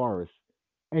Wake Forest,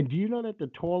 and do you know that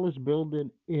the tallest building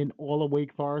in all of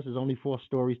Wake Forest is only 4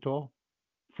 stories tall?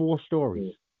 4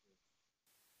 stories.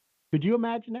 Could you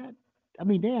imagine that? I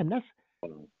mean, damn, that's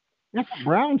a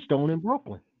brownstone in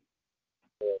Brooklyn.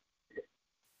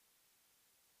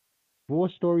 4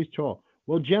 stories tall.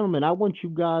 Well, gentlemen, I want you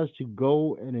guys to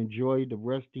go and enjoy the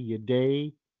rest of your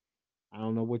day. I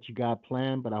don't know what you got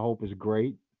planned, but I hope it's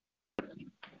great.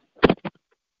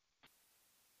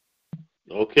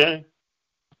 Okay.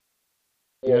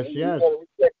 Yes, you're yes. gonna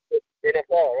reschedule the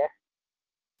NFL, right?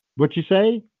 What you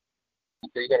say? So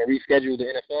you're gonna reschedule the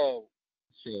NFL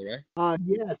show, right?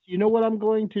 Yes. You know what I'm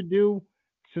going to do?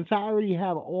 Since I already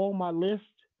have all my list,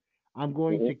 I'm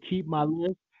going Mm-hmm. to keep my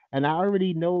list. And I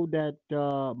already know that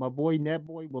my boy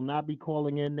Netboy will not be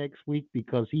calling in next week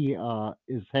because he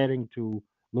is heading to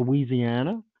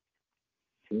Louisiana.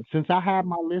 Since I have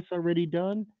my list already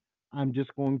done, I'm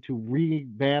just going to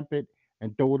revamp it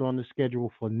and throw it on the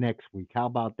schedule for next week. How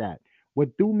about that?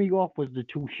 What threw me off was the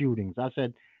two shootings. I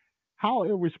said, how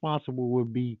irresponsible would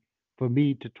it be for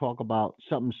me to talk about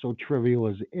something so trivial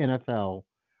as NFL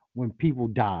when people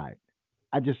died?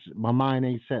 My mind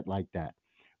ain't set like that.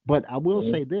 But I will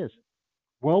Mm-hmm. say this: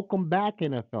 welcome back,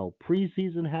 NFL.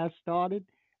 Preseason has started,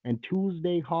 and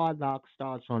Tuesday Hard Knock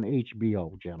starts on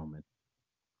HBO, gentlemen.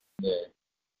 Yeah.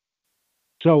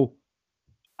 So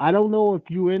I don't know if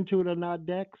you into it or not,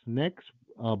 Dex. Next,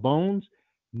 Bones.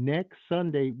 Next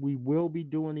Sunday we will be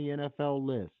doing the NFL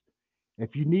list.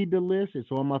 If you need the list,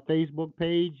 it's on my Facebook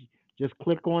page. Just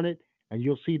click on it, and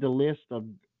you'll see the list of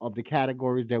the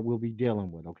categories that we'll be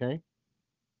dealing with. Okay.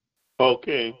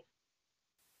 Okay.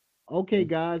 Okay,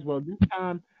 guys. Well, this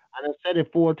time I done said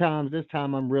it 4 times. This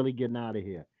time I'm really getting out of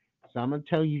here. So I'm gonna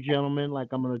tell you, gentlemen, like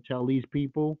I'm gonna tell these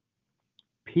people,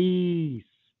 peace.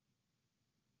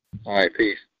 All right,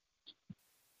 peace.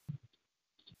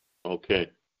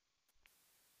 Okay.